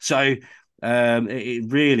lie. So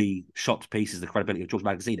it really shot to pieces the credibility of George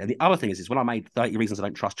Magazine. And the other thing is when I made 30 Reasons I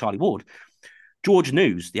Don't Trust Charlie Ward, George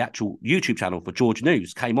News, the actual YouTube channel for George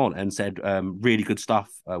News, came on and said, really good stuff.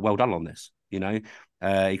 Well done on this. He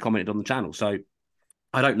commented on the channel. So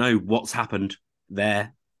I don't know what's happened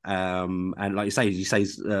there. And like you say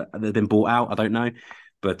they've been bought out. I don't know.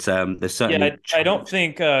 But there's certainly... Yeah, I don't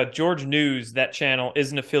think George News, that channel,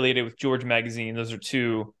 isn't affiliated with George Magazine. Those are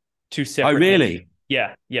two separate... Oh, really?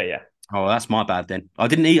 Yeah. Oh, that's my bad then. I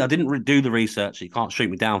didn't do the research. You can't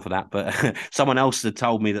shoot me down for that. But someone else had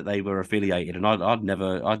told me that they were affiliated, and I'd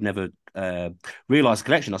never realised the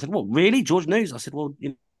connection. I said, "What, really, George News?" I said, "Well,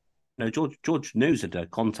 George News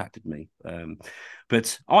had contacted me."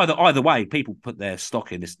 But either way, people put their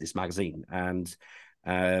stock in this magazine, and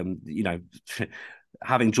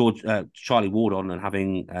having Charlie Ward on and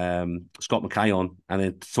having Scott McKay on, and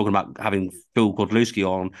then talking about having Phil Godlewski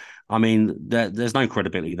on, I mean, there's no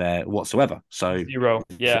credibility there whatsoever. So zero.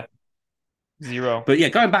 But yeah,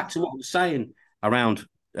 going back to what I was saying around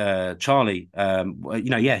Charlie,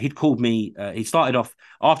 he'd called me. He started off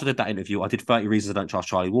after that interview. I did 30 Reasons I Don't Trust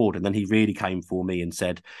Charlie Ward, and then he really came for me and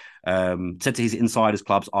said to his insiders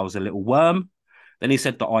clubs I was a little worm. Then he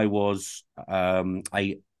said that I was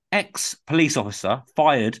a ex-police officer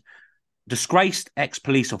disgraced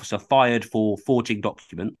ex-police officer fired for forging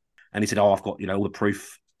document. And he said, I've got, all the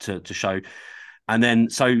proof to show. And then,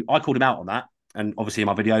 so I called him out on that. And obviously in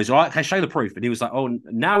my videos, all right, okay, show the proof. And he was like, oh,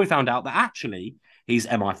 now we found out that actually he's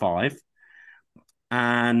MI5.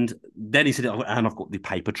 And then he said, and I've got the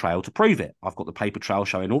paper trail to prove it. I've got the paper trail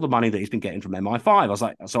showing all the money that he's been getting from MI5. I was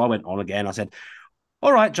like, so I went on again. I said,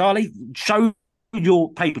 all right, Charlie, show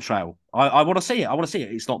your paper trail. I want to see it. I want to see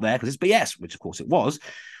it. It's not there because it's BS, which of course it was.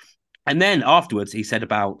 And then afterwards, he said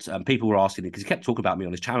about people were asking because he kept talking about me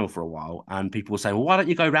on his channel for a while, and people were saying, "Well, why don't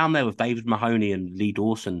you go around there with David Mahoney and Lee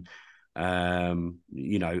Dawson? Why don't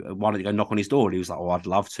you go knock on his door?" And he was like, "Oh, I'd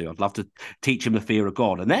love to. I'd love to teach him the fear of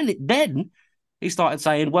God." And then he started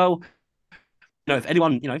saying, "Well, if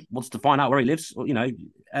anyone wants to find out where he lives,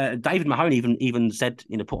 David Mahoney even said,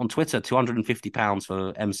 put on Twitter £250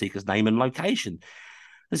 for M Seeker's name and location."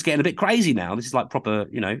 It's getting a bit crazy now. This is like proper,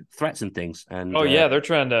 threats and things. And they're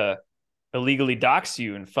trying to illegally dox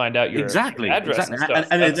you and find out your address and stuff.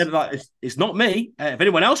 And they're like, it's not me. If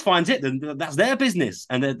anyone else finds it, then that's their business.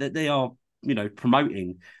 And they are,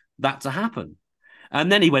 promoting that to happen. And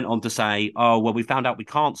then he went on to say, "Oh, well, we found out we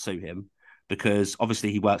can't sue him because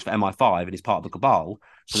obviously he works for MI5 and he's part of the cabal.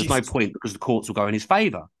 So there's no point because the courts will go in his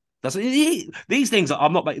favour." These things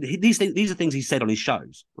are these are things he said on his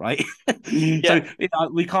shows, right? Yeah. So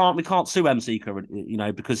we can't sue M Seeker,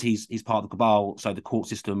 because he's part of the cabal. So the court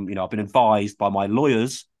system, I've been advised by my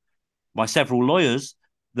several lawyers,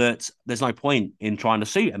 that there's no point in trying to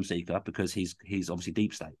sue M Seeker because he's obviously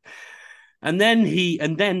deep state. And then he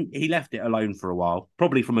left it alone for a while,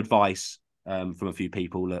 probably from advice from a few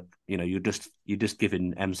people. Look, you're just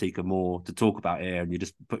giving M Seeker more to talk about here, and you're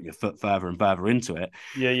just putting your foot further and further into it.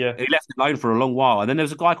 Yeah. He left it alone for a long while, and then there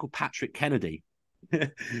was a guy called Patrick Kennedy.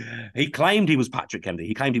 He claimed he was Patrick Kennedy.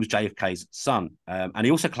 He claimed he was JFK's son, and he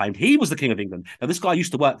also claimed he was the King of England. Now, this guy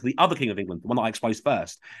used to work for the other King of England, the one that I exposed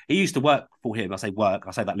first. He used to work for him. I say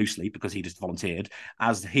that loosely because he just volunteered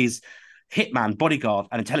as his hitman, bodyguard,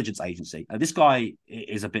 and intelligence agency. This guy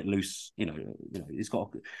is a bit loose, he's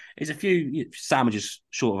a few sandwiches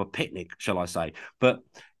short of a picnic, shall I say? But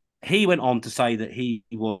he went on to say that he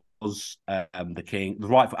was the king,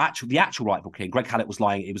 the actual rightful king. Greg Hallett was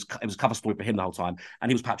lying. It was a cover story for him the whole time, and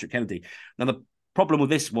he was Patrick Kennedy. Now the problem with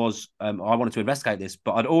this was I wanted to investigate this,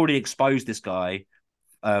 but I'd already exposed this guy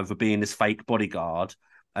for being this fake bodyguard,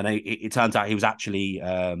 and it turns out he was actually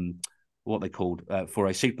what they called for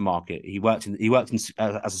a supermarket. He worked as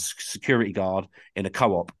a security guard in a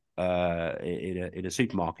co-op in a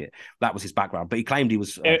supermarket. That was his background. But he claimed he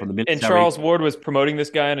was from the military. And Charles Ward was promoting this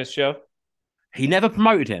guy on his show? He never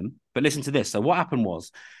promoted him, but listen to this. So what happened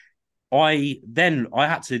was I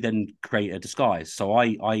had to then create a disguise. So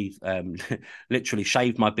I literally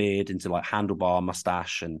shaved my beard into like handlebar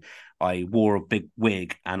mustache, and I wore a big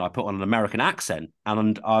wig, and I put on an American accent,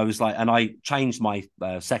 and I was like, and I changed my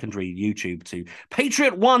secondary YouTube to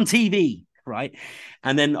Patriot One TV, right?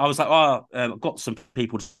 And then I was like, I've got some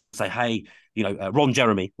people to say, hey, Ron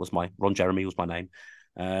Jeremy was my name.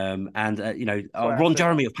 Ron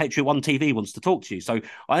Jeremy of Patriot One TV wants to talk to you. So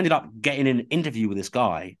I ended up getting an interview with this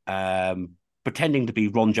guy, pretending to be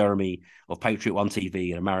Ron Jeremy of Patriot One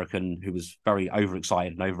TV, an American who was very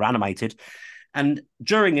overexcited and over animated. And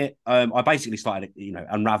during it, I basically started,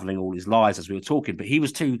 unraveling all his lies as we were talking. But he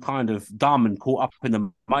was too kind of dumb and caught up in the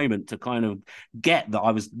moment to kind of get that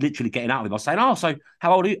I was literally getting out of him. I was saying, "Oh, so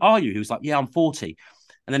how old are you?" He was like, "Yeah, I'm 40."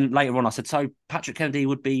 And then later on, I said, "So Patrick Kennedy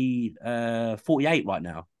would be 48 right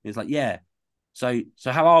now." He was like, "Yeah." So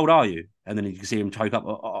how old are you? And then you can see him choke up.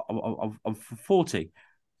 I'm 40.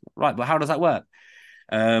 Right, but how does that work?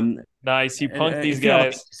 Nice. He punked these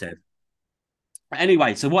guys.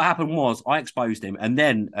 Anyway, so what happened was I exposed him, and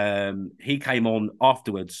then he came on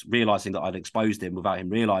afterwards, realizing that I'd exposed him without him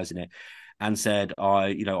realizing it, and said, I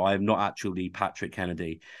am not actually Patrick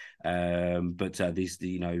Kennedy, but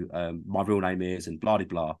my real name is, and blah, blah,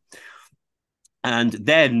 blah. And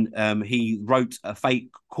then he wrote a fake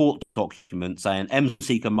court document saying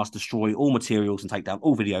M-Seeker must destroy all materials and take down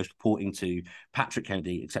all videos purporting to Patrick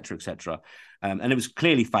Kennedy, etc., etc. And it was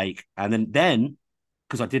clearly fake. And then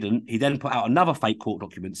because I didn't, he then put out another fake court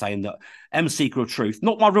document saying that M-Seeker of Truth,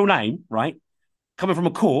 not my real name, right, coming from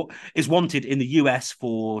a court, is wanted in the US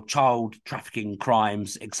for child trafficking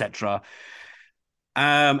crimes, etc.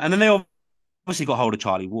 And then they obviously got hold of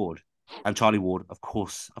Charlie Ward. And Charlie Ward, of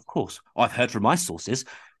course, I've heard from my sources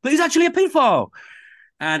that he's actually a paedophile.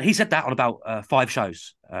 And he said that on about 5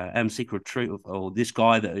 shows. M-Seeker of Truth, or this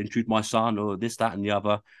guy that intruded my son, or this, that, and the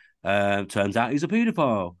other. Turns out he's a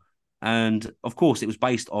paedophile. And of course, it was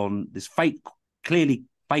based on this clearly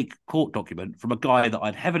fake court document from a guy that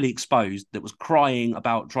I'd heavily exposed that was crying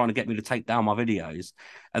about trying to get me to take down my videos.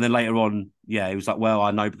 And then later on, he was like, well, I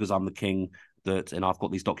know because I'm the king and I've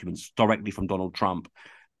got these documents directly from Donald Trump.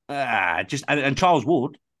 And Charles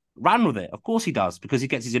Ward ran with it. Of course he does, because he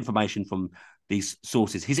gets his information from these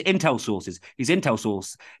sources. His intel sources. His intel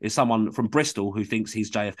source is someone from Bristol who thinks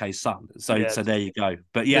he's JFK's son. So there you go.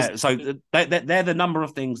 But so they're the number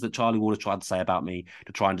of things that Charlie Ward has tried to say about me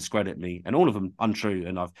to try and discredit me, and all of them untrue.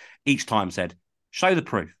 And I've each time said, show the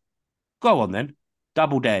proof. Go on then.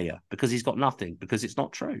 Double dare you, because he's got nothing, because it's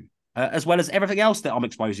not true. As well as everything else that I'm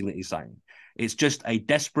exposing that he's saying. It's just a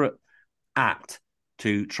desperate act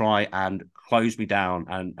to try and close me down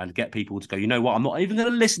and get people to go, you know what, I'm not even going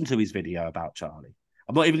to listen to his video about Charlie.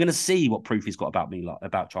 I'm not even going to see what proof he's got about me,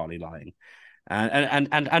 about Charlie lying.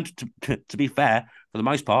 And to be fair, for the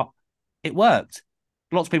most part, it worked.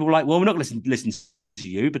 Lots of people were like, well, we're not going to listen to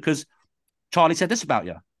you because Charlie said this about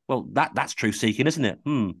you. Well, that's truth seeking, isn't it?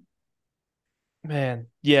 Man,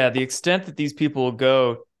 yeah, the extent that these people will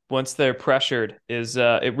go once they're pressured is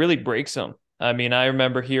it really breaks them. I mean, I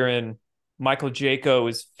remember hearing Michael Jaco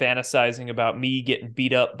was fantasizing about me getting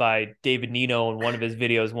beat up by David Nino in one of his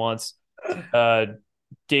videos once.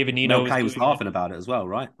 David Nino was laughing about it as well,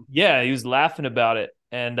 right? Yeah, he was laughing about it.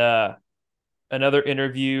 And another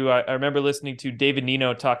interview, I remember listening to David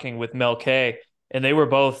Nino talking with Mel K, and they were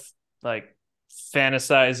both like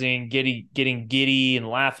fantasizing, getting giddy and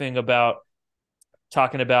laughing about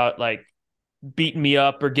talking about like beating me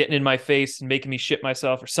up or getting in my face and making me shit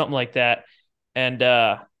myself or something like that. And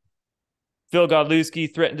Phil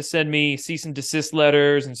Godlewski threatened to send me cease and desist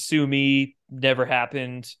letters and sue me. Never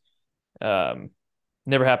happened.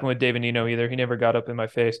 Never happened with David Nino either. He never got up in my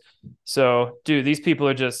face. So, dude, these people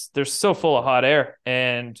are they're so full of hot air.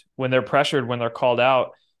 And when they're pressured, when they're called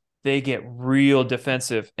out, they get real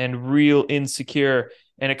defensive and real insecure.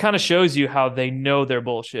 And it kind of shows you how they know they're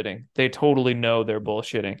bullshitting. They totally know they're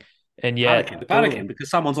bullshitting. And yet panicking because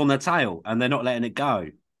someone's on their tail and they're not letting it go.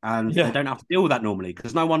 And they don't have to deal with that normally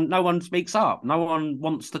because no one speaks up. No one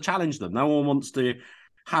wants to challenge them. No one wants to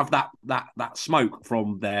have that smoke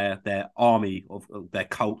from their army of their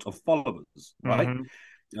cult of followers, right?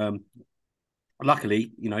 Mm-hmm.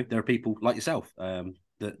 Luckily, there are people like yourself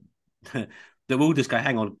that will just go,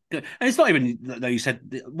 hang on. And it's not even though you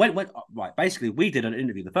said when right. Basically, we did an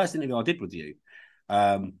interview. The first interview I did with you.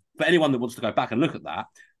 For anyone that wants to go back and look at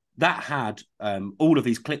that had all of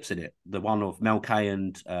these clips in it. The one of Mel K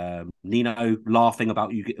and Nino laughing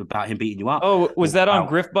about him beating you up. Oh, was that on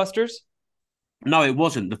Griftbusters? No, it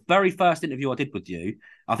wasn't. The very first interview I did with you,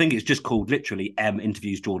 I think it's just called literally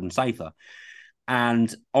Interviews Jordan Safer.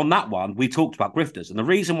 And on that one, we talked about grifters. And the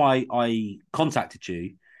reason why I contacted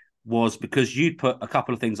you was because you'd put a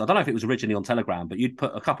couple of things. I don't know if it was originally on Telegram, but you'd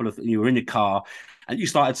put a couple of, you were in your car and you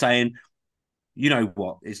started saying, you know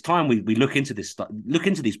what, it's time we look into this stuff, look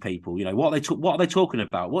into these people. You know, what are they talking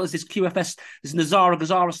about? What is this QFS, this Nazara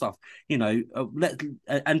Gazara stuff? You know,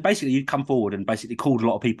 and basically you come forward and basically called a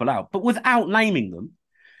lot of people out, but without naming them,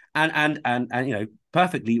 and you know,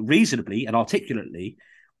 perfectly reasonably and articulately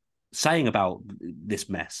saying about this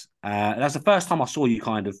mess. That's the first time I saw you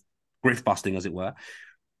kind of grift busting, as it were.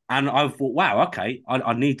 And I thought, wow, okay,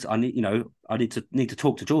 I need, you know, I need to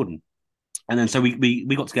talk to Jordan. And then so we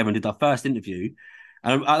got together and did our first interview.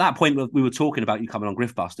 And at that point, we were talking about you coming on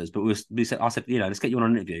Griftbusters, but I said, you know, let's get you on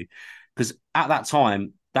an interview, because at that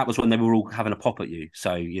time, that was when they were all having a pop at you.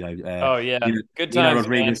 So Oh yeah, good you know, times, man.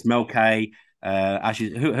 Rodriguez, Melke,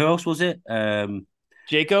 actually, who else was it?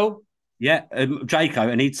 Jaco. Yeah,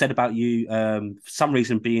 Jaco, and he'd said about you for some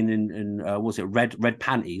reason being in was it red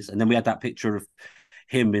panties, and then we had that picture of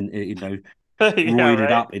him in, you know, Yeah, roided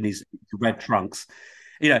right. up in his red trunks.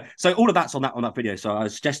 You know, so all of that's on that video. So I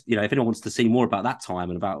suggest, you know, if anyone wants to see more about that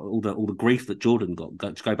time and about all the grief that Jordan got,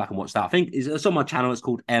 go back and watch that. I think it's on my channel. It's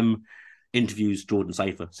called Interviews Jordan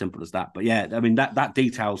Safer. Simple as that. But yeah, I mean that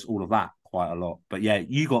details all of that quite a lot. But yeah,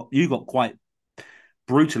 you got quite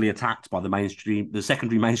brutally attacked by the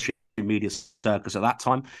secondary mainstream media circus at that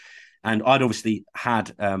time. And I'd obviously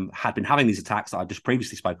had been having these attacks that I just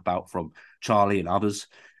previously spoke about from Charlie and others.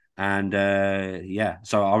 And yeah,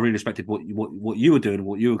 so I really respected what you were doing,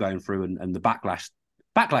 what you were going through, and the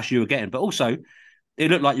backlash you were getting. But also,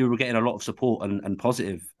 it looked like you were getting a lot of support and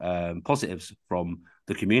positives from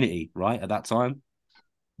the community, right, at that time. Or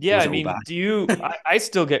Yeah, was I it all mean, bad? I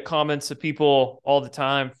still get comments of people all the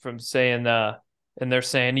time from saying, and they're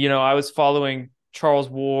saying, you know, I was following Charles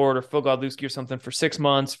Ward or Phil Godlewski or something for 6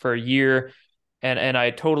 months, for a year, and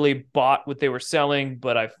I totally bought what they were selling,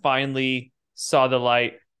 but I finally saw the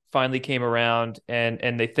light, finally came around,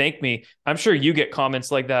 and they thank me. I'm sure you get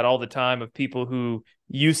comments like that all the time of people who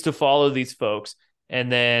used to follow these folks,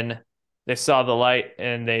 and then they saw the light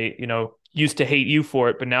and they, you know, used to hate you for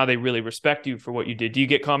it, but now they really respect you for what you did. Do you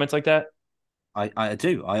get comments like that? I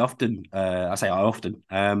do. I often, I say I often,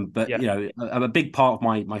 but Yeah. you know, a big part of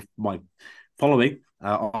my following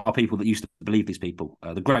are people that used to believe these people.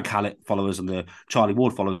 The Greg Hallett followers and the Charlie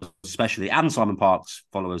Ward followers, especially, and Simon Parkes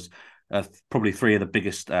followers, probably three of the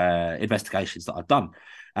biggest investigations that I've done.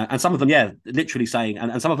 And some of them, yeah, literally saying,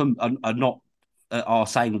 and some of them are not, are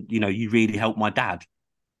saying, you know, you really helped my dad.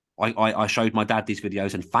 I showed my dad these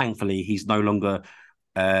videos, and thankfully he's no longer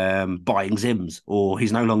buying Zims, or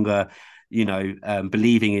he's no longer, you know,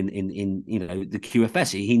 believing in you know, the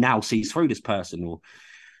QFS. He now sees through this person. Or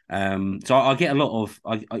so I get a lot of,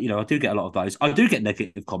 you know, I do get a lot of those. I do get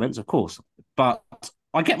negative comments, of course, but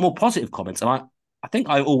I get more positive comments, and I think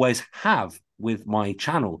I always have with my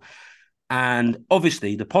channel. And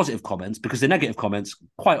obviously the positive comments, because the negative comments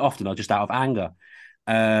quite often are just out of anger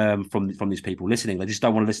from these people listening. They just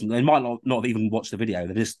don't want to listen. They might not have even watched the video.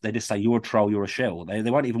 They just say you're a troll, you're a shill. They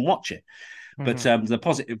won't even watch it. But Mm-hmm.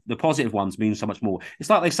 the positive ones mean so much more. It's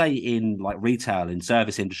like they say in like retail, in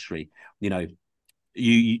service industry, you know,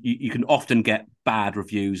 you can often get bad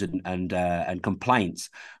reviews and complaints,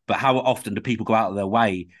 but how often do people go out of their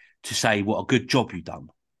way to say what a good job you've done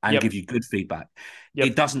and Yep. give you good feedback? It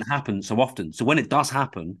Yep. doesn't happen so often. So when it does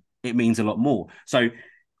happen, it means a lot more. So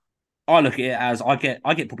I look at it as I get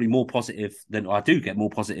probably more positive than I do get more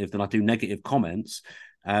positive than I do negative comments.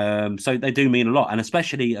 So they do mean a lot, and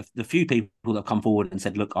especially the few people that have come forward and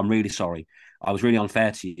said, "Look, I'm really sorry. I was really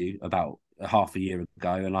unfair to you about half a year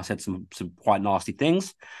ago, and I said some quite nasty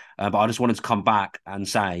things, but I just wanted to come back and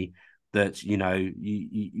say that, you know,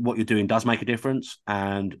 what you're doing does make a difference,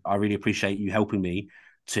 and I really appreciate you helping me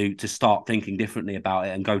to start thinking differently about it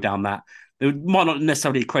and go down that." They might not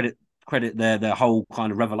necessarily credit their whole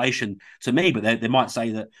kind of revelation to me, but they might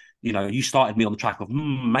say that, you know, you started me on the track of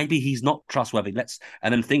maybe he's not trustworthy.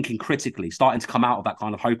 And then thinking critically, starting to come out of that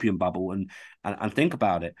kind of hopium bubble and think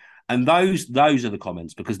about it. And those are the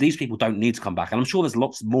comments, because these people don't need to come back. And I'm sure there's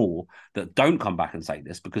lots more that don't come back and say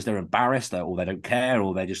this because they're embarrassed, or they don't care,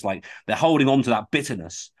 or they're just like, they're holding on to that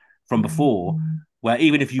bitterness from before, where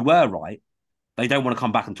even if you were right, they don't want to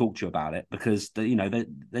come back and talk to you about it because they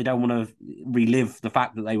don't want to relive the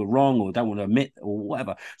fact that they were wrong, or don't want to admit, or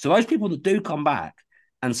whatever. So those people that do come back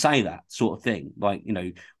and say that sort of thing, like, you know,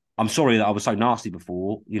 I'm sorry that I was so nasty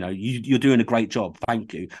before, you know, you're doing a great job,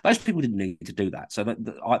 thank you. Those people didn't need to do that. So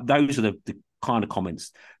those are the kind of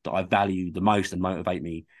comments that I value the most and motivate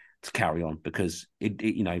me to carry on, because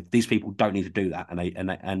these people don't need to do that,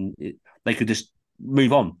 and they could just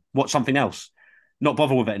move on, watch something else, not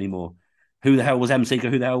bother with it anymore. Who the hell was M Seeker?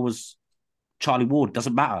 Who the hell was Charlie Ward?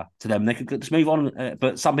 Doesn't matter to them. They could just move on.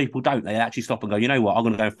 But some people don't. They actually stop and go, you know what? I'm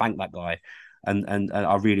going to go thank that guy, and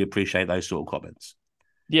I really appreciate those sort of comments.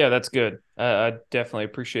 Yeah, that's good. I definitely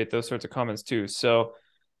appreciate those sorts of comments too. So,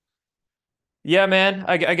 yeah, man,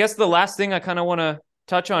 I guess the last thing I kind of want to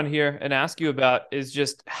touch on here and ask you about is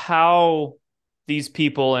just how these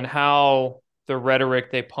people and how the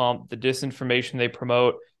rhetoric they pump, the disinformation they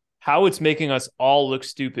promote, how it's making us all look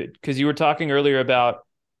stupid. Because you were talking earlier about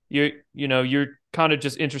you're kind of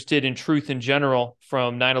just interested in truth in general,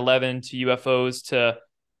 from 9/11 to UFOs to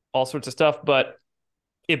all sorts of stuff, but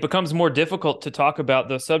it becomes more difficult to talk about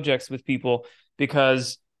those subjects with people,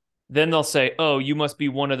 because then they'll say, oh, you must be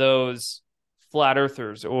one of those flat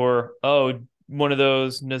earthers, or, oh, one of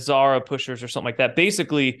those Nazara pushers or something like that.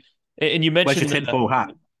 Basically, and you Where's your mentioned tinfoil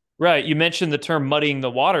hat? right, you mentioned the term muddying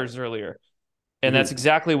the waters earlier. And that's Mm-hmm.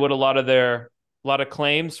 exactly what a lot of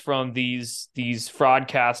claims from these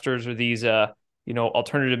fraudcasters, or these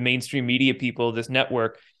alternative mainstream media people, this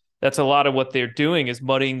network, that's a lot of what they're doing, is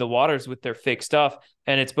muddying the waters with their fake stuff.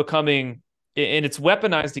 And it's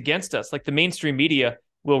weaponized against us. Like, the mainstream media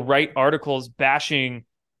will write articles bashing,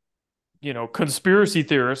 conspiracy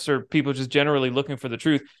theorists, or people just generally looking for the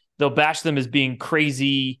truth. They'll bash them as being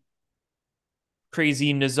crazy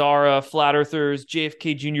Nazara, flat earthers,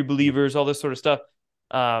 JFK Jr. believers, all this sort of stuff,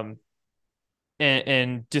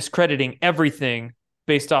 and discrediting everything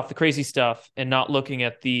based off the crazy stuff, and not looking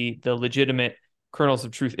at the legitimate kernels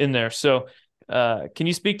of truth in there. So, can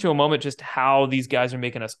you speak to a moment just how these guys are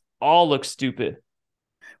making us all look stupid?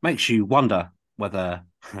 Makes you wonder whether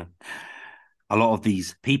a lot of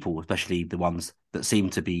these people, especially the ones that seem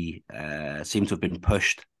to have been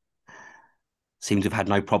pushed, seem to have had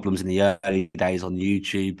no problems in the early days on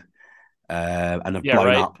YouTube, and have blown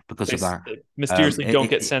Right. up because of that. They mysteriously don't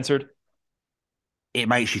get It, censored. it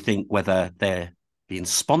makes you think whether they're being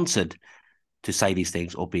sponsored to say these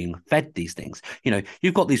things or being fed these things.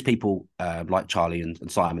 You've got these people like Charlie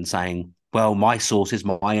and Simon saying, well, my sources,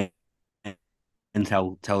 my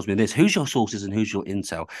intel tells me this. Who's your sources and who's your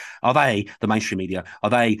intel? Are they the mainstream media?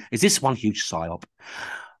 Is this one huge psyop?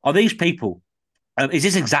 Are these people,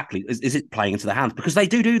 is it playing into their hands? Because they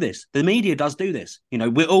do this. The media does do this.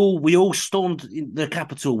 We all stormed the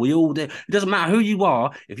Capitol. We all did. It doesn't matter who you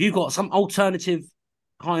are. If you've got some alternative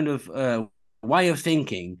kind of way of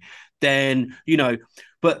thinking, then,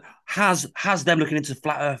 but has them looking into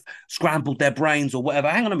flat earth scrambled their brains or whatever?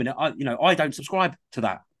 Hang on a minute. I don't subscribe to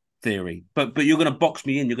that theory, but you're going to box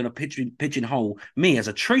me in. You're going to pigeonhole me as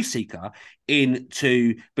a truth seeker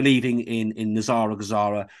into believing in Nazara,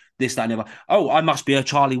 Gazara, this, that, and the other. Oh, I must be a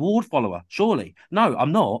Charlie Ward follower. Surely. No,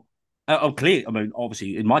 I'm not. I'm clear. I mean,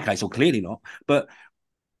 obviously, in my case, I'm clearly not. But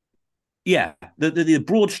yeah, the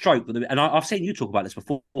broad stroke, and I've seen you talk about this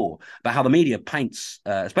before, about how the media paints,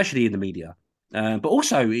 especially in the media, but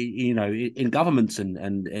also in governments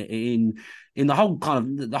and in the whole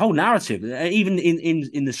kind of the whole narrative, even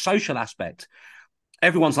in the social aspect.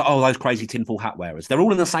 Everyone's like, oh, those crazy tinfoil hat wearers. They're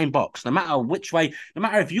all in the same box, no matter which way, no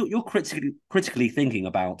matter if you're critically thinking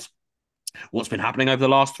about what's been happening over the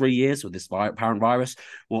last 3 years with this apparent virus,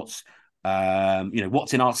 what's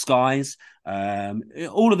in our skies,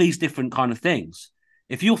 all of these different kind of things.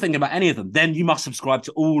 If you're thinking about any of them, then you must subscribe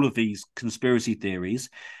to all of these conspiracy theories,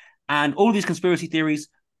 and all of these conspiracy theories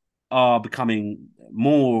are becoming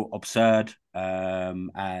more absurd,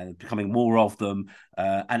 and becoming more of them.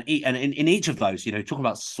 And in each of those, talking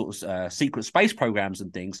about sort of secret space programs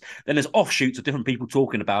and things, then there's offshoots of different people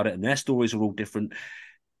talking about it, and their stories are all different.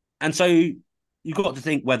 And so you've got to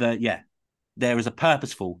think whether, there is a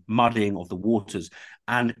purposeful muddying of the waters,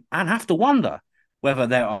 and have to wonder whether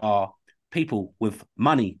there are people with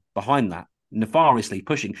money behind that, nefariously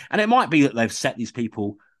pushing. And it might be that they've set these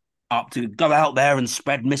people up to go out there and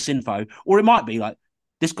spread misinfo, or it might be like,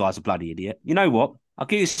 this guy's a bloody idiot. You know what? I'll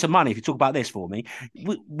give you some money if you talk about this for me.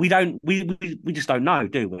 We just don't know,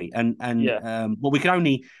 do we? Well, we can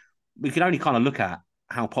only kind of look at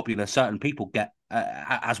how popular certain people get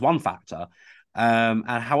as one factor, and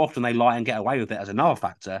how often they lie and get away with it as another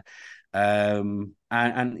factor. And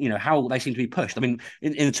how they seem to be pushed. I mean,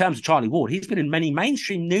 in terms of Charlie Ward, he's been in many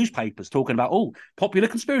mainstream newspapers talking about, popular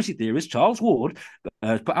conspiracy theorist Charles Ward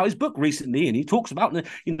put out his book recently, and he talks about,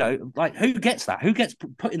 like, who gets that? Who gets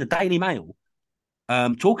put in the Daily Mail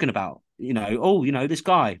talking about, this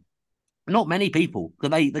guy? Not many people,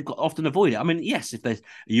 because they often avoid it. I mean, yes, if there's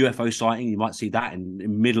a UFO sighting, you might see that in the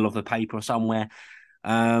middle of the paper or somewhere.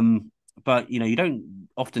 But you don't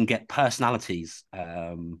often get personalities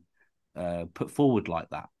put forward like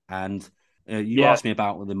that. And you Yeah. asked me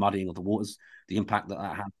about the muddying of the waters, the impact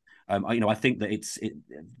that had. I think that it's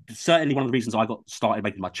certainly one of the reasons I got started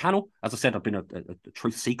making my channel. As I said, I've been a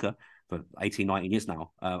truth seeker for 18, 19 years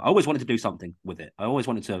now. I always wanted to do something with it. I always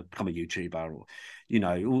wanted to become a YouTuber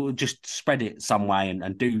or just spread it some way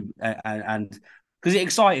and do, and because it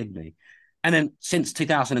excited me. And then since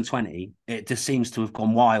 2020, it just seems to have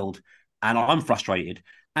gone wild, and I'm frustrated.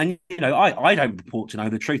 And I don't purport to know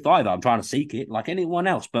the truth either. I'm trying to seek it like anyone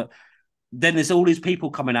else, but then there's all these people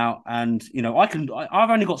coming out, and I've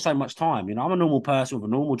only got so much time. I'm a normal person with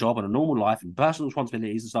a normal job and a normal life and personal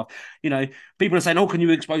responsibilities and stuff. People are saying, "Oh, can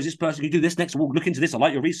you expose this person? Can you do this next? We'll look into this. I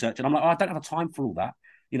like your research." And I'm like, I don't have time for all that.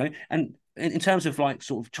 And in terms of like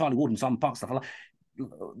sort of Charlie Ward and some Buck stuff, like,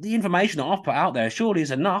 the information that I've put out there surely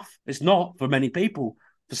is enough. It's not for many people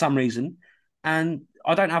for some reason, and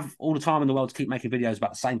I don't have all the time in the world to keep making videos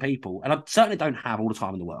about the same people, and I certainly don't have all the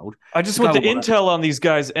time in the world. I just to want go the on intel on these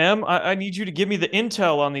guys, Em. I need you to give me the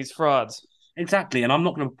intel on these frauds. Exactly, and I'm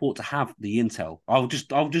not going to purport to have the intel. I'll just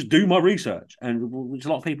do my research, and which a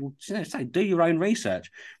lot of people say, do your own research.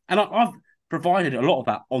 And I've provided a lot of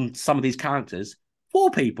that on some of these characters for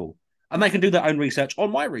people, and they can do their own research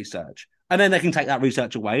on my research, and then they can take that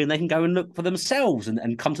research away and they can go and look for themselves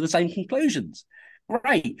and come to the same conclusions.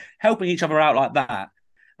 Great, helping each other out like that.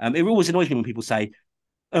 It always annoys me when people say,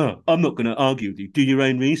 "Oh, I'm not going to argue with you. Do your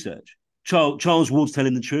own research." Charles Ward's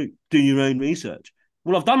telling the truth. Do your own research.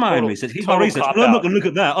 Well, I've done my own research. Here's my research. Well, I'm not going to look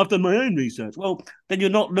at that. I've done my own research. Well, then you're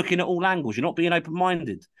not looking at all angles. You're not being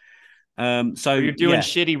open-minded. So you're doing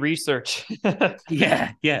shitty research.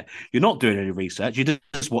 yeah. You're not doing any research. You're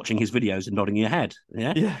just watching his videos and nodding your head.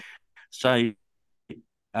 Yeah. So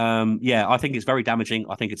I think it's very damaging.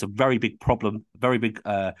 I think it's a very big problem. Very big.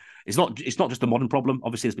 It's not just a modern problem.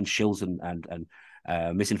 Obviously, there's been shills and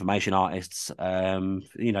misinformation artists.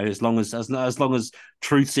 As long as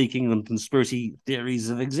truth seeking and conspiracy theories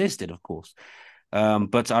have existed, of course.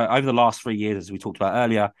 But over the last 3 years, as we talked about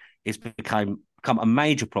earlier, it's become a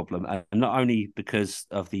major problem, and not only because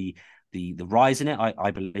of the rise in it,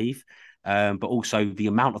 I believe. But also the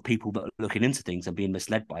amount of people that are looking into things and being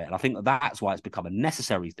misled by it. And I think that's why it's become a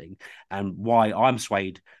necessary thing, and why I'm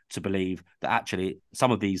swayed to believe that actually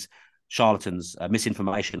some of these charlatans,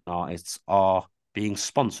 misinformation artists, are being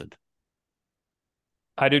sponsored.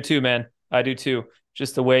 I do too, man. I do too.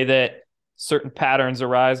 Just the way that certain patterns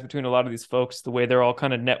arise between a lot of these folks, the way they're all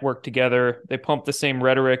kind of networked together. They pump the same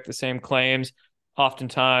rhetoric, the same claims,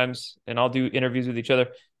 oftentimes, and all do interviews with each other.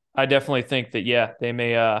 I definitely think that, yeah, they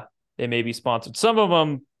may be sponsored. Some of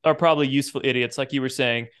them are probably useful idiots, like you were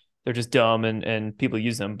saying. They're just dumb and people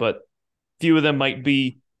use them, but few of them might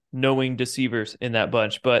be knowing deceivers in that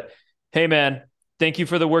bunch. But hey, man, thank you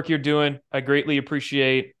for the work you're doing. I greatly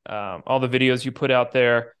appreciate all the videos you put out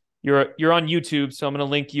there. You're on YouTube, so I'm going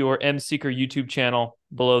to link your M Seeker YouTube channel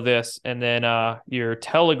below this, and then your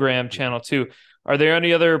Telegram channel too. Are there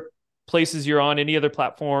any other places you're on, any other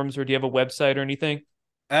platforms, or do you have a website or anything?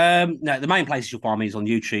 No, the main places you'll find me is on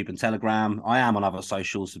YouTube and Telegram. I am on other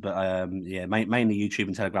socials, but mainly YouTube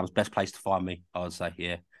and Telegram is the best place to find me, I would say.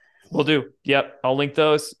 Yeah. Will do. Yep. I'll link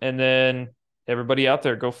those. And then everybody out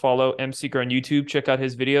there, go follow M Seeker on YouTube. Check out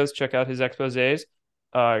his videos. Check out his exposés.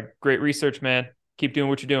 Great research, man. Keep doing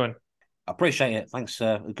what you're doing. I appreciate it. Thanks.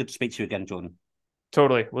 Good to speak to you again, Jordan.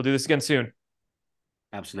 Totally. We'll do this again soon.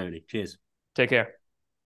 Absolutely. Cheers. Take care.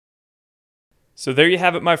 So there you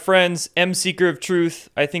have it, my friends. M Seeker of Truth.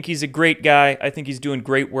 I think he's a great guy. I think he's doing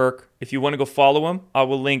great work. If you want to go follow him, I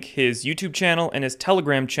will link his YouTube channel and his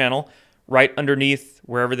Telegram channel right underneath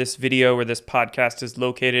wherever this video or this podcast is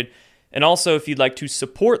located. And also, if you'd like to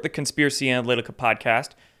support the Conspiracy Analytica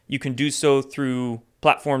podcast, you can do so through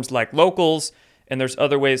platforms like Locals, and there's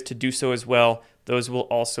other ways to do so as well. Those will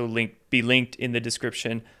also be linked in the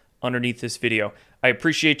description underneath this video. I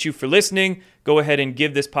appreciate you for listening. Go ahead and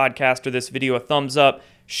give this podcast or this video a thumbs up.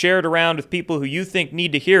 Share it around with people who you think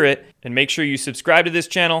need to hear it. And make sure you subscribe to this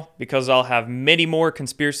channel, because I'll have many more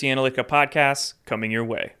Conspiracy Analytica podcasts coming your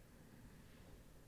way.